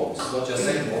more moments. It's not just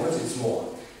second moments, it's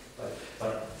more.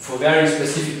 But for very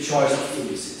specific choice of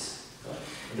indices. No?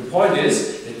 And the point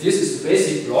is that this is the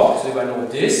basic block, so if I know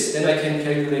this, then I can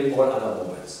calculate all other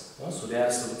moments. No? So there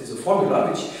is a formula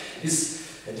which is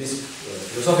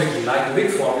philosophically like a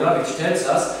big formula which tells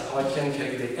us how I can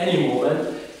calculate any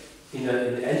moment in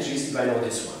the entries if I know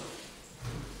this one.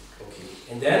 Okay.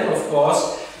 And then, of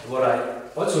course, what I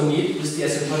also need is the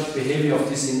asymptotic behavior of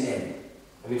this in n.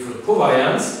 I mean, for the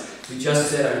covariance, we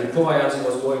just said, I mean, covariance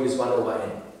was going with 1 over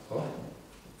n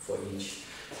for each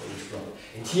block.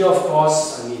 And here, of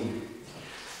course, I mean,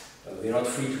 we're not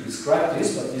free to describe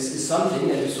this, but this is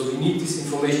something, and so we need this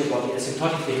information about the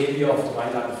asymptotic behavior of the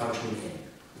Weingarten function in n.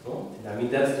 And I mean,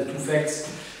 that's the two facts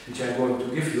which I'm going to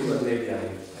give you, but maybe I do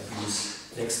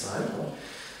this next time.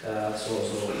 So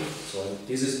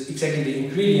this is exactly the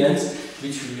ingredients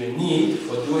which we will need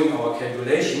for doing our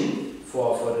calculation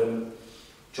for the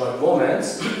joint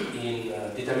moments in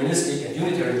deterministic and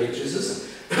unitary matrices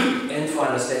and for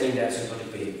understanding their asymptotic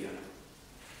behavior.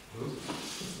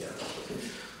 Yeah.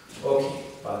 Okay,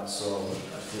 but so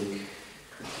I think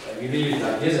we leave it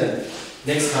like this, and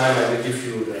next time I will give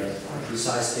you the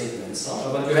precise statements.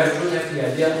 But you should have the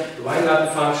idea the Weingarten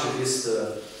function is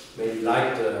maybe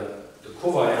like the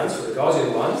covariance for the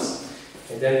Gaussian ones,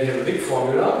 and then we have a big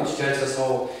formula which tells us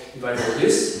how, if I know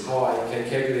this, how I can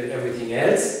calculate everything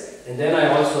else, and then I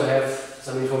also have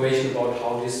some information about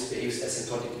how this behaves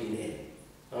asymptotically in n,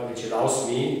 which allows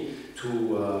me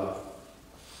to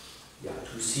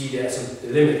see the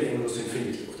limit n goes to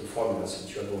infinity of the formulas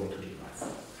which you are going to derive.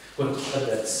 Good, but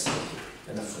that's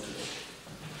enough for today.